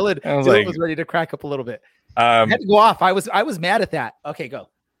saw Dylan was ready to crack up a little bit. I had to go off. I was mad at that. Okay, go.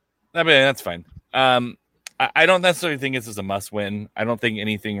 I mean, that's fine. I don't necessarily think this is a must-win. I don't think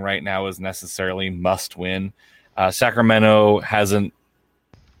anything right now is necessarily must-win. Sacramento hasn't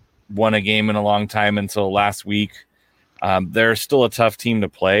won a game in a long time until last week. They're still a tough team to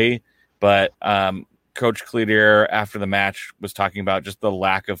play, but Coach Cloutier, after the match, was talking about just the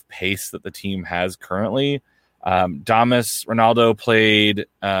lack of pace that the team has currently. Damas Ronaldo played,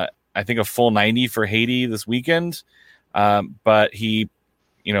 I think, a full 90 for Haiti this weekend, but he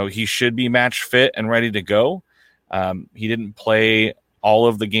should be match fit and ready to go. He didn't play all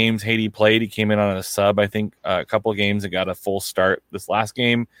of the games Haiti played. He came in on a sub, I think, a couple of games and got a full start this last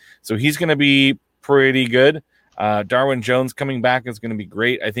game. So he's going to be pretty good. Darwin Jones coming back is going to be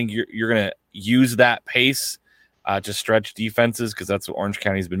great. I think you're going to use that pace to stretch defenses because that's what Orange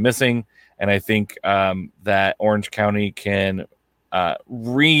County's been missing. And I think that Orange County can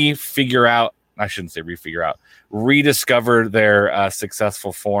rediscover their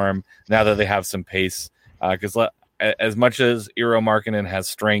successful form now that they have some pace. Because as much as Eero Markkinen has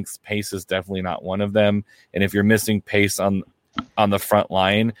strengths, pace is definitely not one of them. And if you're missing pace on the front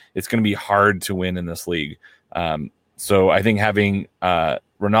line, it's going to be hard to win in this league. So I think having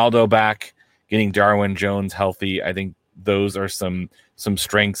Ronaldo back, getting Darwin Jones healthy, I think those are some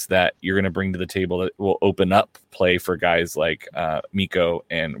strengths that you're going to bring to the table that will open up play for guys like Miko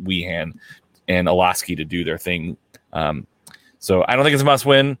and Weehan and Olaski to do their thing. So I don't think it's a must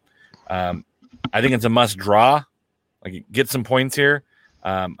win. I think it's a must draw. Like, get some points here.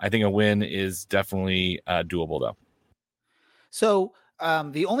 I think a win is definitely doable, though. So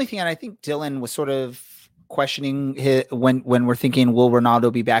the only thing, and I think Dylan was sort of questioning when we're thinking, will Ronaldo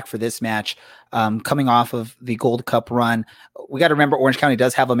be back for this match? Coming off of the Gold Cup run, we got to remember Orange County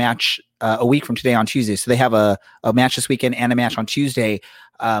does have a match a week from today on Tuesday. So they have a match this weekend and a match on Tuesday.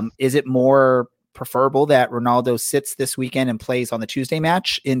 Is it more preferable that Ronaldo sits this weekend and plays on the Tuesday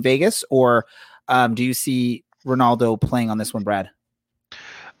match in Vegas, or do you see Ronaldo playing on this one, Brad?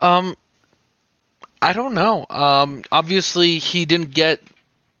 I don't know. Obviously, he didn't get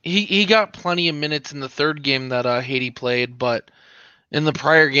he got plenty of minutes in the third game that Haiti played, but in the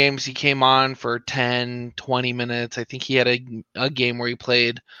prior games he came on for 10, 20 minutes. I think he had a game where he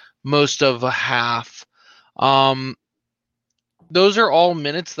played most of a half. Those are all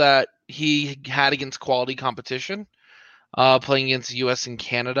minutes that he had against quality competition, playing against the U.S. and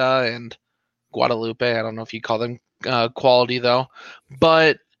Canada and Guadalupe. I don't know if you call them quality though,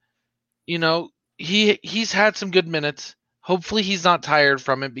 but he's had some good minutes. Hopefully he's not tired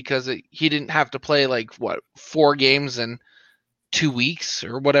from it because he didn't have to play 4 games in 2 weeks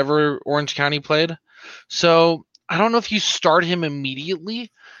or whatever Orange County played. So I don't know if you start him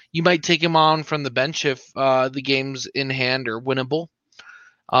immediately. You might take him on from the bench if the game's in hand or winnable.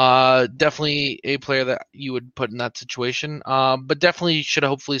 Definitely a player that you would put in that situation. But definitely should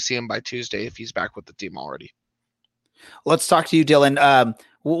hopefully see him by Tuesday if he's back with the team already. Let's talk to you, Dylan.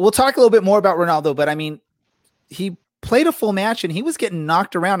 We'll talk a little bit more about Ronaldo, but I mean, he played a full match and he was getting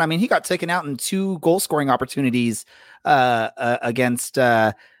knocked around. I mean, he got taken out in 2 goal scoring opportunities against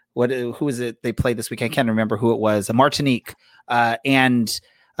who was it they played this week? I can't remember who it was. Martinique. That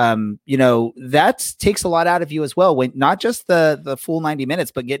takes a lot out of you as well. When not just the full 90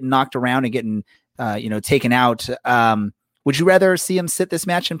 minutes, but getting knocked around and getting taken out. Would you rather see him sit this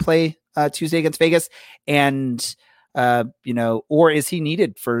match and play Tuesday against Vegas? And or is he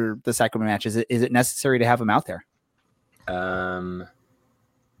needed for the Sacramento match? Is it necessary to have him out there?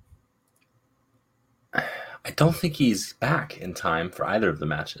 I don't think he's back in time for either of the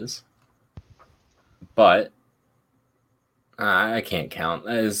matches, but I can't count.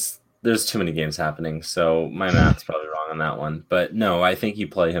 There's too many games happening, so my math's probably wrong on that one. But no, I think you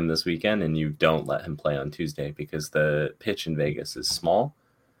play him this weekend and you don't let him play on Tuesday because the pitch in Vegas is small.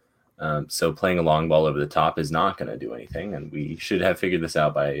 So playing a long ball over the top is not going to do anything, and we should have figured this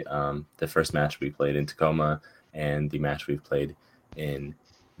out by the first match we played in Tacoma and the match we've played in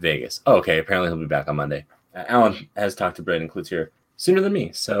Vegas. Oh, okay, apparently he'll be back on Monday. Alan has talked to Braden Cloutier sooner than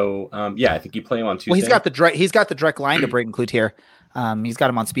me, so I think you play him on Tuesday. Well, he's got the direct line to Braden Cloutier. He's got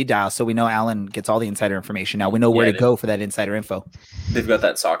him on speed dial, so we know Alan gets all the insider information. Now we know where to go for that insider info. They've got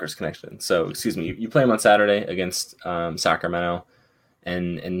that Soccer's connection. So, excuse me, you play him on Saturday against Sacramento,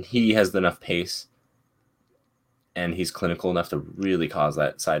 and he has enough pace, and he's clinical enough to really cause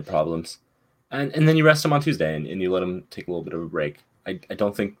that side problems. And then you rest him on Tuesday, and you let him take a little bit of a break. I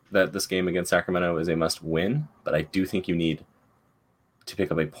don't think that this game against Sacramento is a must-win, but I do think you need to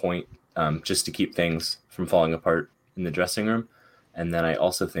pick up a point just to keep things from falling apart in the dressing room. And then I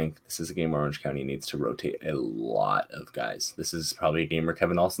also think this is a game where Orange County needs to rotate a lot of guys. This is probably a game where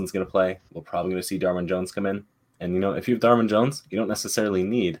Kevin Olson's going to play. We're probably going to see Darwin Jones come in. And, if you have Darwin Jones, you don't necessarily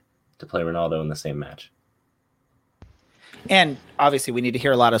need to play Ronaldo in the same match. And obviously we need to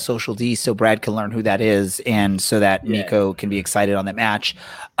hear a lot of Social D so Brad can learn who that is and so that Nico can be excited on that match.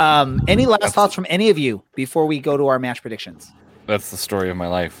 Any last thoughts from any of you before we go to our match predictions? That's the story of my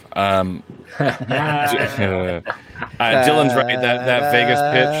life. Dylan's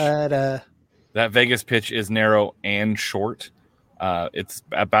right. That Vegas pitch is narrow and short. It's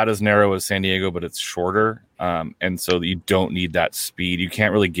about as narrow as San Diego, but it's shorter. And so you don't need that speed. You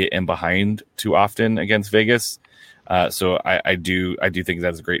can't really get in behind too often against Vegas. So I do think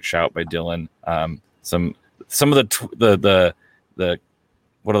that's a great shout by Dylan. Some of the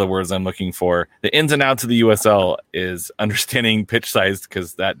what are the words I'm looking for? The ins and outs of the USL is understanding pitch size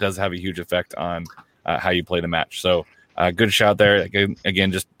because that does have a huge effect on how you play the match. So good shout there.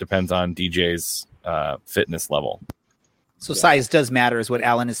 Again, just depends on DJ's fitness level. So size does matter is what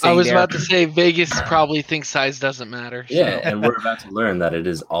Alan is saying. I was there. about to say Vegas probably thinks size doesn't matter. So. Yeah, and we're about to learn that it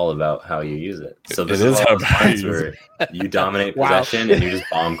is all about how you use it. So this It is is how all you use where you dominate possession and you just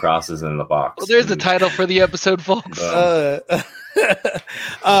bomb crosses in the box. Well, there's the title for the episode, folks. Sorry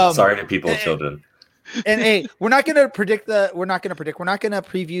to people with children. And hey, we're not going to preview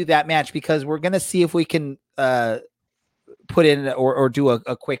that match because we're going to see if we can put in or do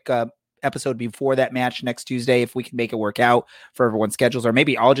a quick episode before that match next Tuesday, if we can make it work out for everyone's schedules, or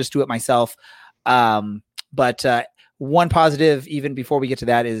maybe I'll just do it myself. But one positive, even before we get to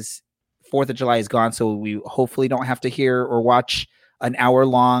that, is 4th of July is gone. So we hopefully don't have to hear or watch an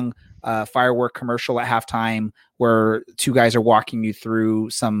hour-long firework commercial at halftime where 2 guys are walking you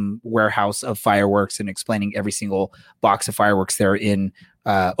through some warehouse of fireworks and explaining every single box of fireworks there in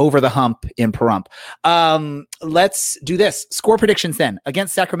over the hump in Pahrump. Let's do this. Score predictions then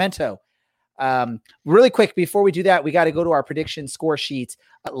against Sacramento. Really quick before we do that, we got to go to our prediction score sheet.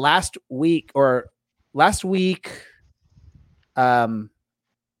 Last week against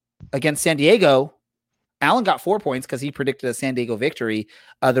San Diego, Alan got 4 points because he predicted a San Diego victory.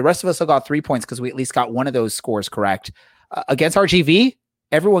 The rest of us all got 3 points because we at least got one of those scores correct. Against RGV,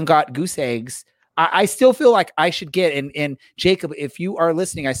 everyone got goose eggs. I still feel like I should get, and Jacob, if you are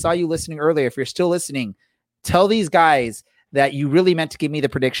listening, I saw you listening earlier. If you're still listening, tell these guys that you really meant to give me the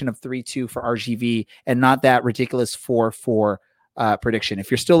prediction of 3-2 for RGV and not that ridiculous 4-4 prediction.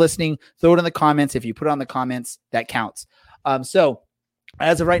 If you're still listening, throw it in the comments. If you put it on the comments, that counts. So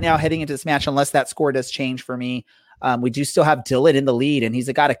as of right now, heading into this match, unless that score does change for me, we do still have Dylan in the lead, and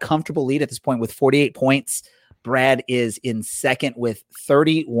he's got a comfortable lead at this point with 48 points. Brad is in second with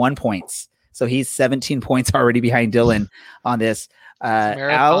 31 points. So he's 17 points already behind Dylan on this.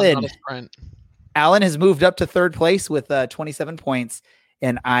 Alan has moved up to third place with 27 points,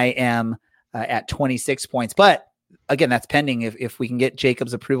 and I am at 26 points. But again, that's pending. If we can get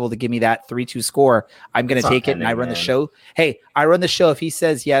Jacob's approval to give me that 3-2 score, I'm going to take it, and I run the show. Hey, I run the show. If he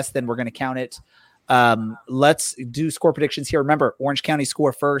says yes, then we're going to count it. Let's do score predictions here. Remember, Orange County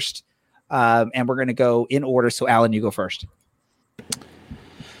score first, and we're going to go in order. So, Alan, you go first.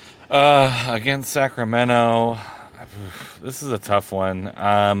 Against Sacramento, this is a tough one.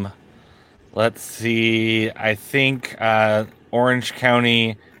 Let's see. I think Orange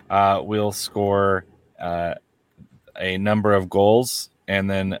County will score a number of goals, and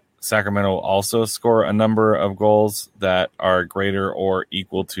then Sacramento will also score a number of goals that are greater or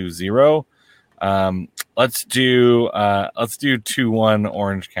equal to 0. Let's do 2-1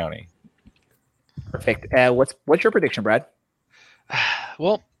 Orange County. Perfect. What's your prediction, Brad?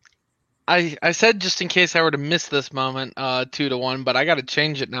 Well, I said just in case I were to miss this moment, 2-1, but I got to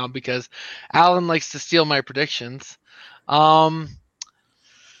change it now because Alan likes to steal my predictions. You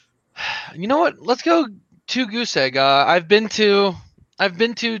know what? Let's go 2 goose egg. I've been to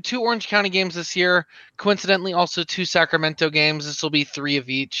 2 Orange County games this year. Coincidentally, also 2 Sacramento games. This will be 3 of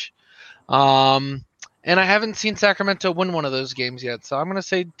each. And I haven't seen Sacramento win one of those games yet, so I'm going to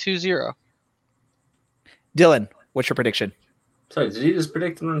say 2-0. Dylan, what's your prediction? Sorry, did he just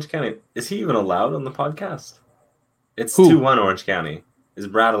predict Orange County? Is he even allowed on the podcast? It's Who? 2-1 Orange County. Is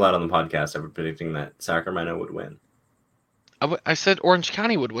Brad allowed on the podcast ever predicting that Sacramento would win? I said Orange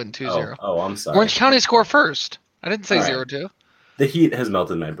County would win 2-0. Oh, I'm sorry. Orange County score first. I didn't say All right. 0-2. The heat has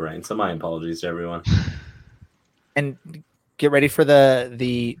melted my brain, so my apologies to everyone. And get ready for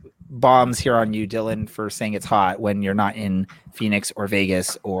the bombs here on you, Dylan, for saying it's hot when you're not in Phoenix or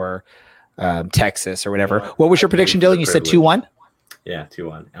Vegas or Texas or whatever. What was your prediction, Dylan? You said 2-1? Yeah,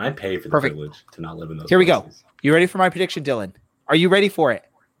 2-1. And I pay for the Perfect. privilege to not live in those Here we go. places. You ready for my prediction, Dylan? Are you ready for it?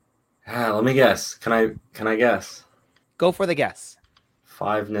 Let me guess. Can I guess? Go for the guess.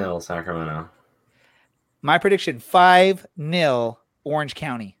 5-0 Sacramento. My prediction, 5-0 Orange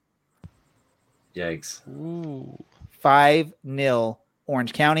County. Yikes. Ooh. 5-0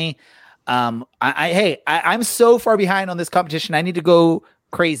 Orange County. I'm so far behind on this competition. I need to go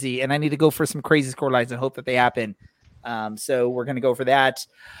crazy, and I need to go for some crazy score lines and hope that they happen. So we're going to go for that.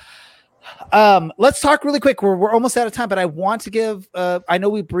 Let's talk really quick. We're almost out of time, but I want to give, I know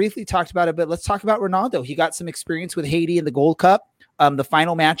we briefly talked about it, but let's talk about Ronaldo. He got some experience with Haiti in the Gold Cup. The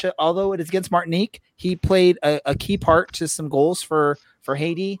final match, although it is against Martinique, he played a key part to some goals for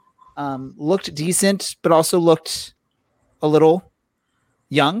Haiti. Looked decent, but also looked a little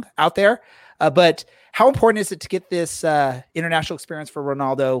young out there. But how important is it to get this international experience for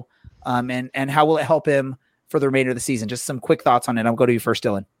Ronaldo? And how will it help him for the remainder of the season? Just some quick thoughts on it. I'll go to you first,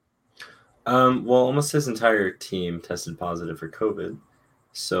 Dylan. Well, almost his entire team tested positive for COVID.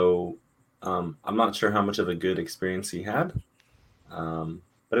 So I'm not sure how much of a good experience he had.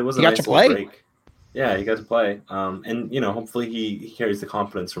 But it was a nice little break. Yeah, he got to play. And, hopefully he carries the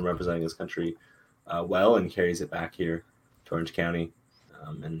confidence from representing his country well and carries it back here to Orange County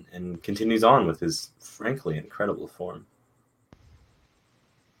and continues on with his, frankly, incredible form.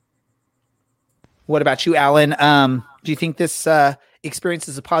 What about you, Alan? Do you think this experience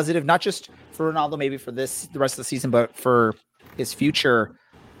is a positive, not just for Ronaldo, maybe for the rest of the season, but for his future?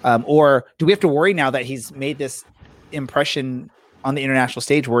 Or do we have to worry now that he's made this impression on the international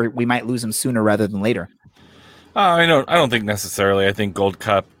stage where we might lose him sooner rather than later? I don't think necessarily. I think Gold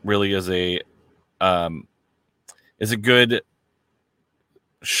Cup really is a good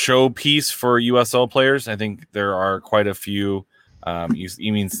showpiece for USL players. I think there are quite a few.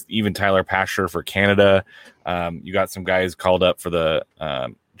 Even Tyler Pasher for Canada. You got some guys called up for the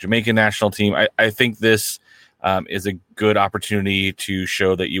Jamaican national team. I think this is a good opportunity to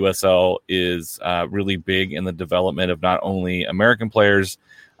show that USL is really big in the development of not only American players,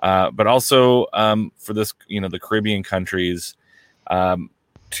 but also for this, the Caribbean countries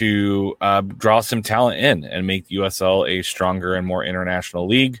to draw some talent in and make USL a stronger and more international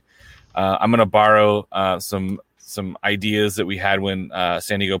league. I'm going to borrow some ideas that we had when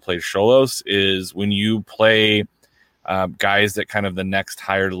San Diego played Xolos. Is when you play guys at kind of the next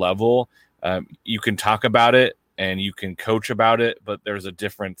higher level, you can talk about it and you can coach about it, but there's a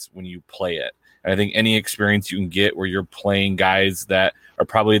difference when you play it. And I think any experience you can get where you're playing guys that are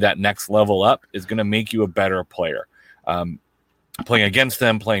probably that next level up is going to make you a better player. Playing against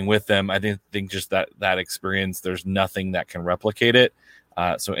them, playing with them, I think just that experience, there's nothing that can replicate it.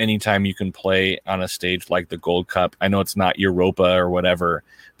 So anytime you can play on a stage like the Gold Cup, I know it's not Europa or whatever,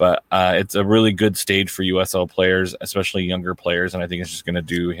 but it's a really good stage for USL players, especially younger players, and I think it's just going to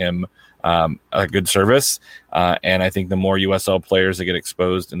do him a good service. And I think the more USL players that get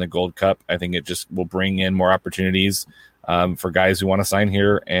exposed in the Gold Cup, I think it just will bring in more opportunities for guys who want to sign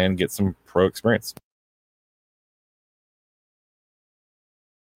here and get some pro experience.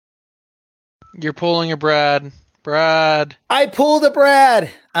 You're pulling a Brad. Brad. I pulled a Brad.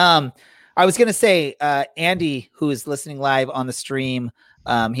 I was going to say, Andy, who is listening live on the stream,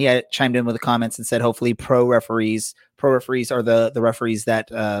 he had chimed in with the comments and said, hopefully pro referees are the referees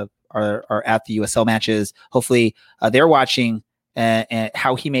that are at the USL matches. Hopefully they're watching and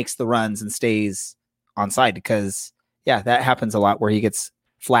how he makes the runs and stays on side, because that happens a lot where he gets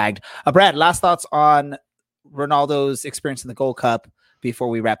flagged. Brad, last thoughts on Ronaldo's experience in the Gold Cup before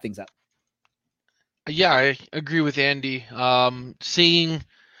we wrap things up. Yeah, I agree with Andy. Seeing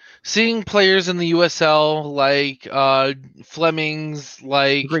players in the USL like Fleming's,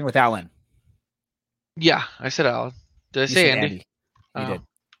 like agreeing with Alan. Yeah, I said Alan. Did I say Andy? You did.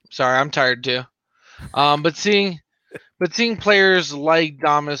 Sorry, I'm tired too. But seeing players like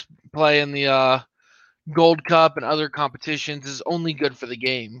Damas play in the Gold Cup and other competitions is only good for the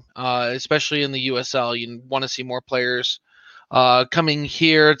game, especially in the USL. You want to see more players coming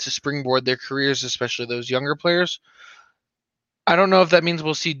here to springboard their careers, especially those younger players. I don't know if that means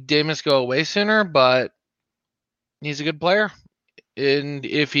we'll see Damas go away sooner, but he's a good player. And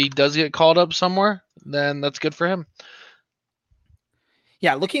if he does get called up somewhere, then that's good for him.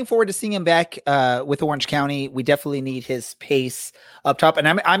 Yeah, looking forward to seeing him back with Orange County. We definitely need his pace up top. And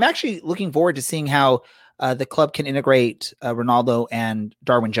I'm actually looking forward to seeing how the club can integrate Ronaldo and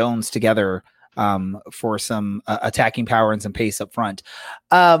Darwin Jones together for some attacking power and some pace up front.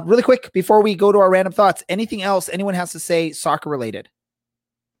 Really quick, before we go to our random thoughts, anything else anyone has to say soccer related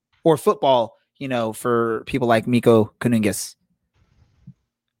or football, for people like Miko Kunungas?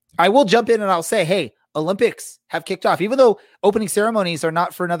 I will jump in and I'll say, hey, Olympics have kicked off, even though opening ceremonies are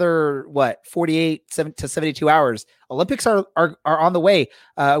not for another 48 to 72 hours. Olympics are on the way.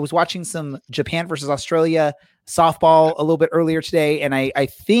 I was watching some Japan versus Australia softball a little bit earlier today, and I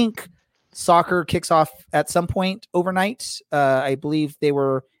think soccer kicks off at some point overnight. I believe they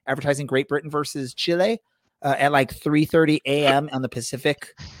were advertising Great Britain versus Chile at like 3:30 a.m. on the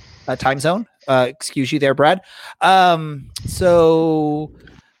Pacific time zone. Excuse you there, Brad. So,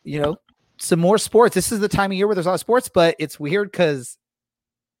 some more sports. This is the time of year where there's a lot of sports, but it's weird because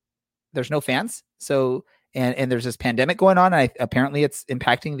there's no fans. So, and there's this pandemic going on. And apparently it's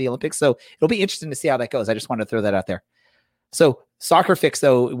impacting the Olympics. So it'll be interesting to see how that goes. I just wanted to throw that out there. So soccer fix,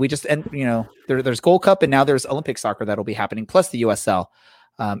 though, we just, there's Gold Cup and now there's Olympic soccer that'll be happening, plus the USL.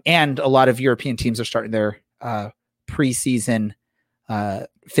 And a lot of European teams are starting their preseason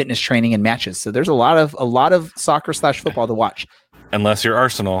fitness training and matches. So there's a lot of soccer / football to watch. Unless you're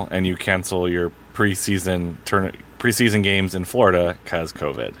Arsenal and you cancel your preseason games in Florida because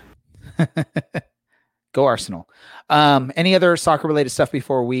COVID. Go Arsenal. Any other soccer related stuff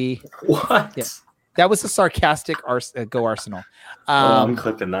before we? What? Yeah. That was a sarcastic go Arsenal. I'm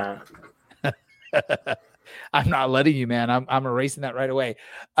clipping that. I'm not letting you, man. I'm erasing that right away.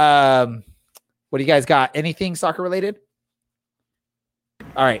 What do you guys got? Anything soccer related?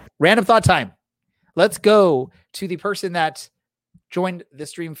 All right. Random thought time. Let's go to the person that joined the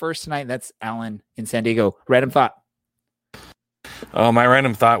stream first tonight. That's Alan in San Diego. Random thought. Oh, my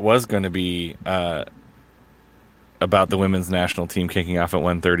random thought was going to be about the women's national team kicking off at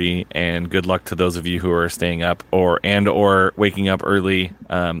 1:30, and good luck to those of you who are staying up or waking up early.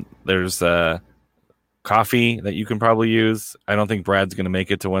 There's coffee that you can probably use. I don't think Brad's going to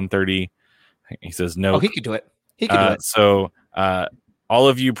make it to 1:30. He says no. Oh, he could do it. He could do it. So all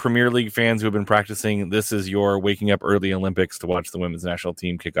of you Premier League fans who have been practicing, this is your waking up early Olympics to watch the women's national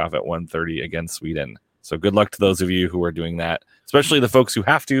team kick off at 1:30 against Sweden. So good luck to those of you who are doing that, especially the folks who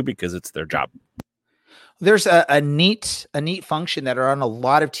have to because it's their job. There's a neat function that are on a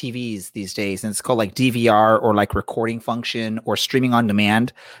lot of TVs these days, and it's called like DVR or like recording function or streaming on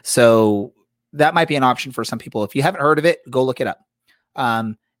demand. So that might be an option for some people. If you haven't heard of it, go look it up.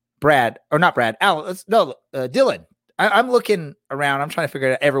 Alan, Dylan. I'm looking around. I'm trying to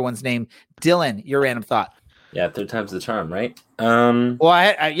figure out everyone's name. Dylan, your random thought. Yeah, third time's the charm, right? Well,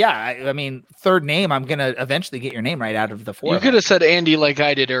 I mean, third name. I'm gonna eventually get your name right out of the four. You could have said Andy like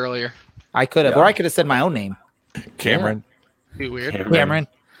I did earlier. I could have, or I could have said my own name. Cameron. Be weird. Cameron.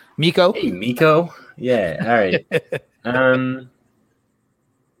 Miko. Hey, Miko. Yeah. All right.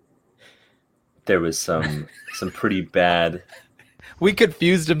 There was some pretty bad. We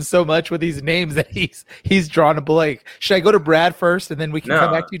confused him so much with these names that he's drawn a blank. Should I go to Brad first and then we can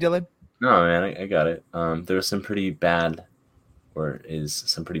come back to you, Dylan? No, man, I got it. There was some pretty bad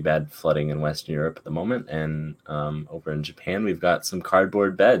flooding in Western Europe at the moment, and over in Japan we've got some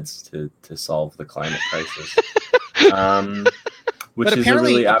cardboard beds to solve the climate crisis, which is a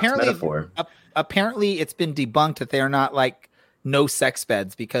really apt metaphor. Apparently, it's been debunked that they are not like no sex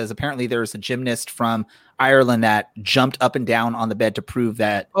beds, because apparently there's a gymnast from Ireland that jumped up and down on the bed to prove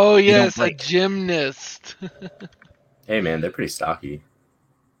that. Oh yes, a gymnast. Hey man, they're pretty stocky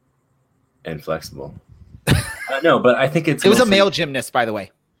and flexible. No, but I think it was a male gymnast, by the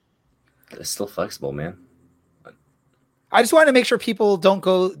way. It's still flexible, man. I just wanted to make sure people don't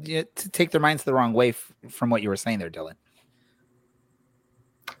go to take their minds the wrong way from what you were saying there, Dylan.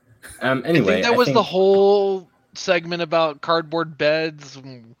 Anyway, I think the whole segment about cardboard beds.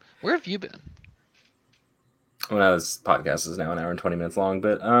 Where have you been? Well, this podcast is now an hour and 20 minutes long,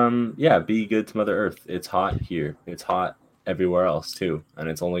 but yeah, be good to Mother Earth. It's hot here. It's hot everywhere else too, and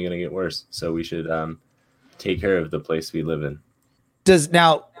it's only going to get worse. So we should take care of the place we live in.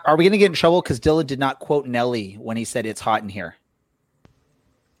 Are we going to get in trouble because Dylan did not quote Nelly when he said it's hot in here?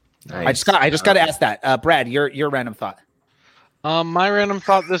 Nice. I just got to ask that. Brad, your random thought. My random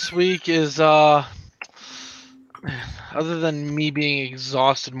thought this week is other than me being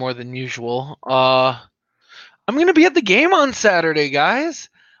exhausted more than usual, I'm going to be at the game on Saturday, guys.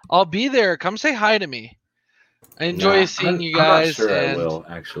 I'll be there. Come say hi to me. I enjoy seeing you guys. I'm not sure I will,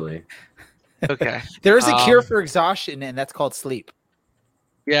 actually. Okay. There is a cure for exhaustion, and that's called sleep.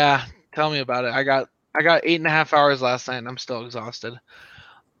 Yeah, tell me about it. I got 8.5 hours last night, and I'm still exhausted.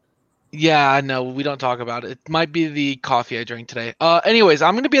 Yeah, no, we don't talk about it. It might be the coffee I drank today. Anyways,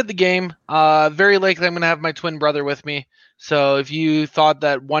 I'm going to be at the game. Very likely I'm going to have my twin brother with me. So if you thought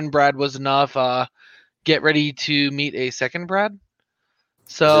that one Brad was enough, get ready to meet a second Brad.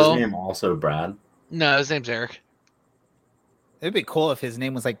 So is his name also Brad? No, his name's Eric. It'd be cool if his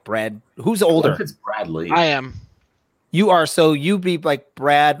name was like Brad. Who's older? What if it's Bradley? I am. You are, so you'd be like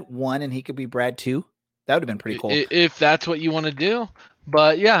Brad 1 and he could be Brad 2? That would have been pretty cool. If that's what you want to do.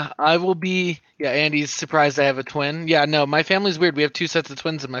 But yeah, I will be. Yeah, Andy's surprised I have a twin. Yeah, no, my family's weird. We have 2 sets of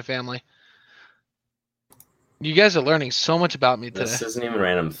twins in my family. You guys are learning so much about me today. This isn't even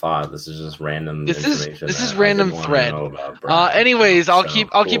random thought. This is just random information. This is random thread. Anyways, I'll keep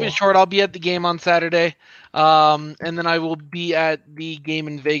it short. I'll be at the game on Saturday, and then I will be at the game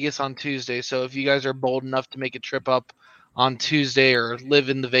in Vegas on Tuesday. So if you guys are bold enough to make a trip up on Tuesday or live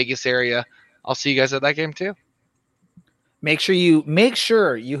in the Vegas area, I'll see you guys at that game too. Make sure you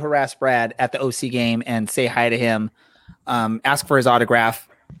harass Brad at the OC game and say hi to him. Ask for his autograph.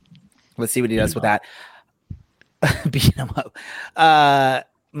 Let's see what he does with that. Beat him up.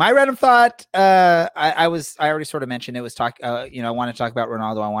 My random thought. I already sort of mentioned it was I wanted to talk about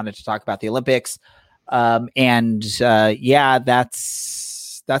Ronaldo. I wanted to talk about the Olympics. Yeah,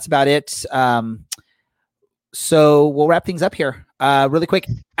 that's about it. So we'll wrap things up here. Really quick,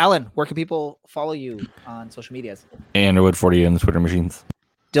 Alan, where can people follow you on social medias? Underwood40 on the Twitter machines.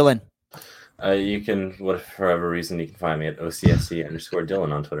 Dylan. You can, for whatever reason, you can find me at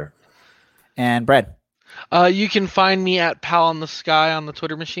OCSC_Dylan on Twitter. And Brad. You can find me at Pal on the Sky on the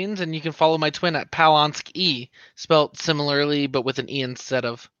Twitter machines, and you can follow my twin at Palonsk spelt similarly but with an E instead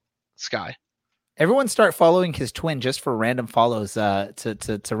of Sky. Everyone start following his twin just for random follows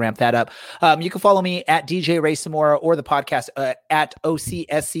to ramp that up. You can follow me at DJ Ray Samora or the podcast at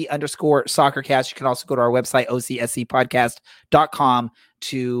OCSC_soccercast. You can also go to our website, OCSCpodcast.com,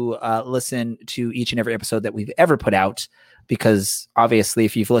 to listen to each and every episode that we've ever put out, because obviously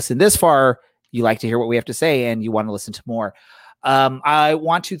if you've listened this far, you like to hear what we have to say and you want to listen to more. I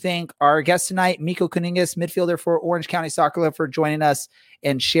want to thank our guest tonight, Miko Kuningas, midfielder for Orange County Soccer Club, for joining us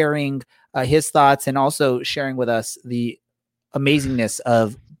and sharing his thoughts, and also sharing with us the amazingness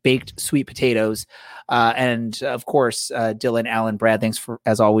of baked sweet potatoes. And of course, Dylan, Alan, Brad, thanks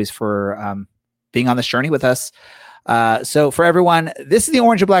as always for being on this journey with us. So for everyone, this is the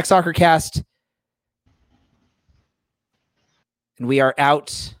Orange and Black Soccer Cast, and we are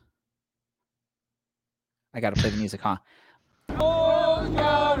out. I got to play the music, huh?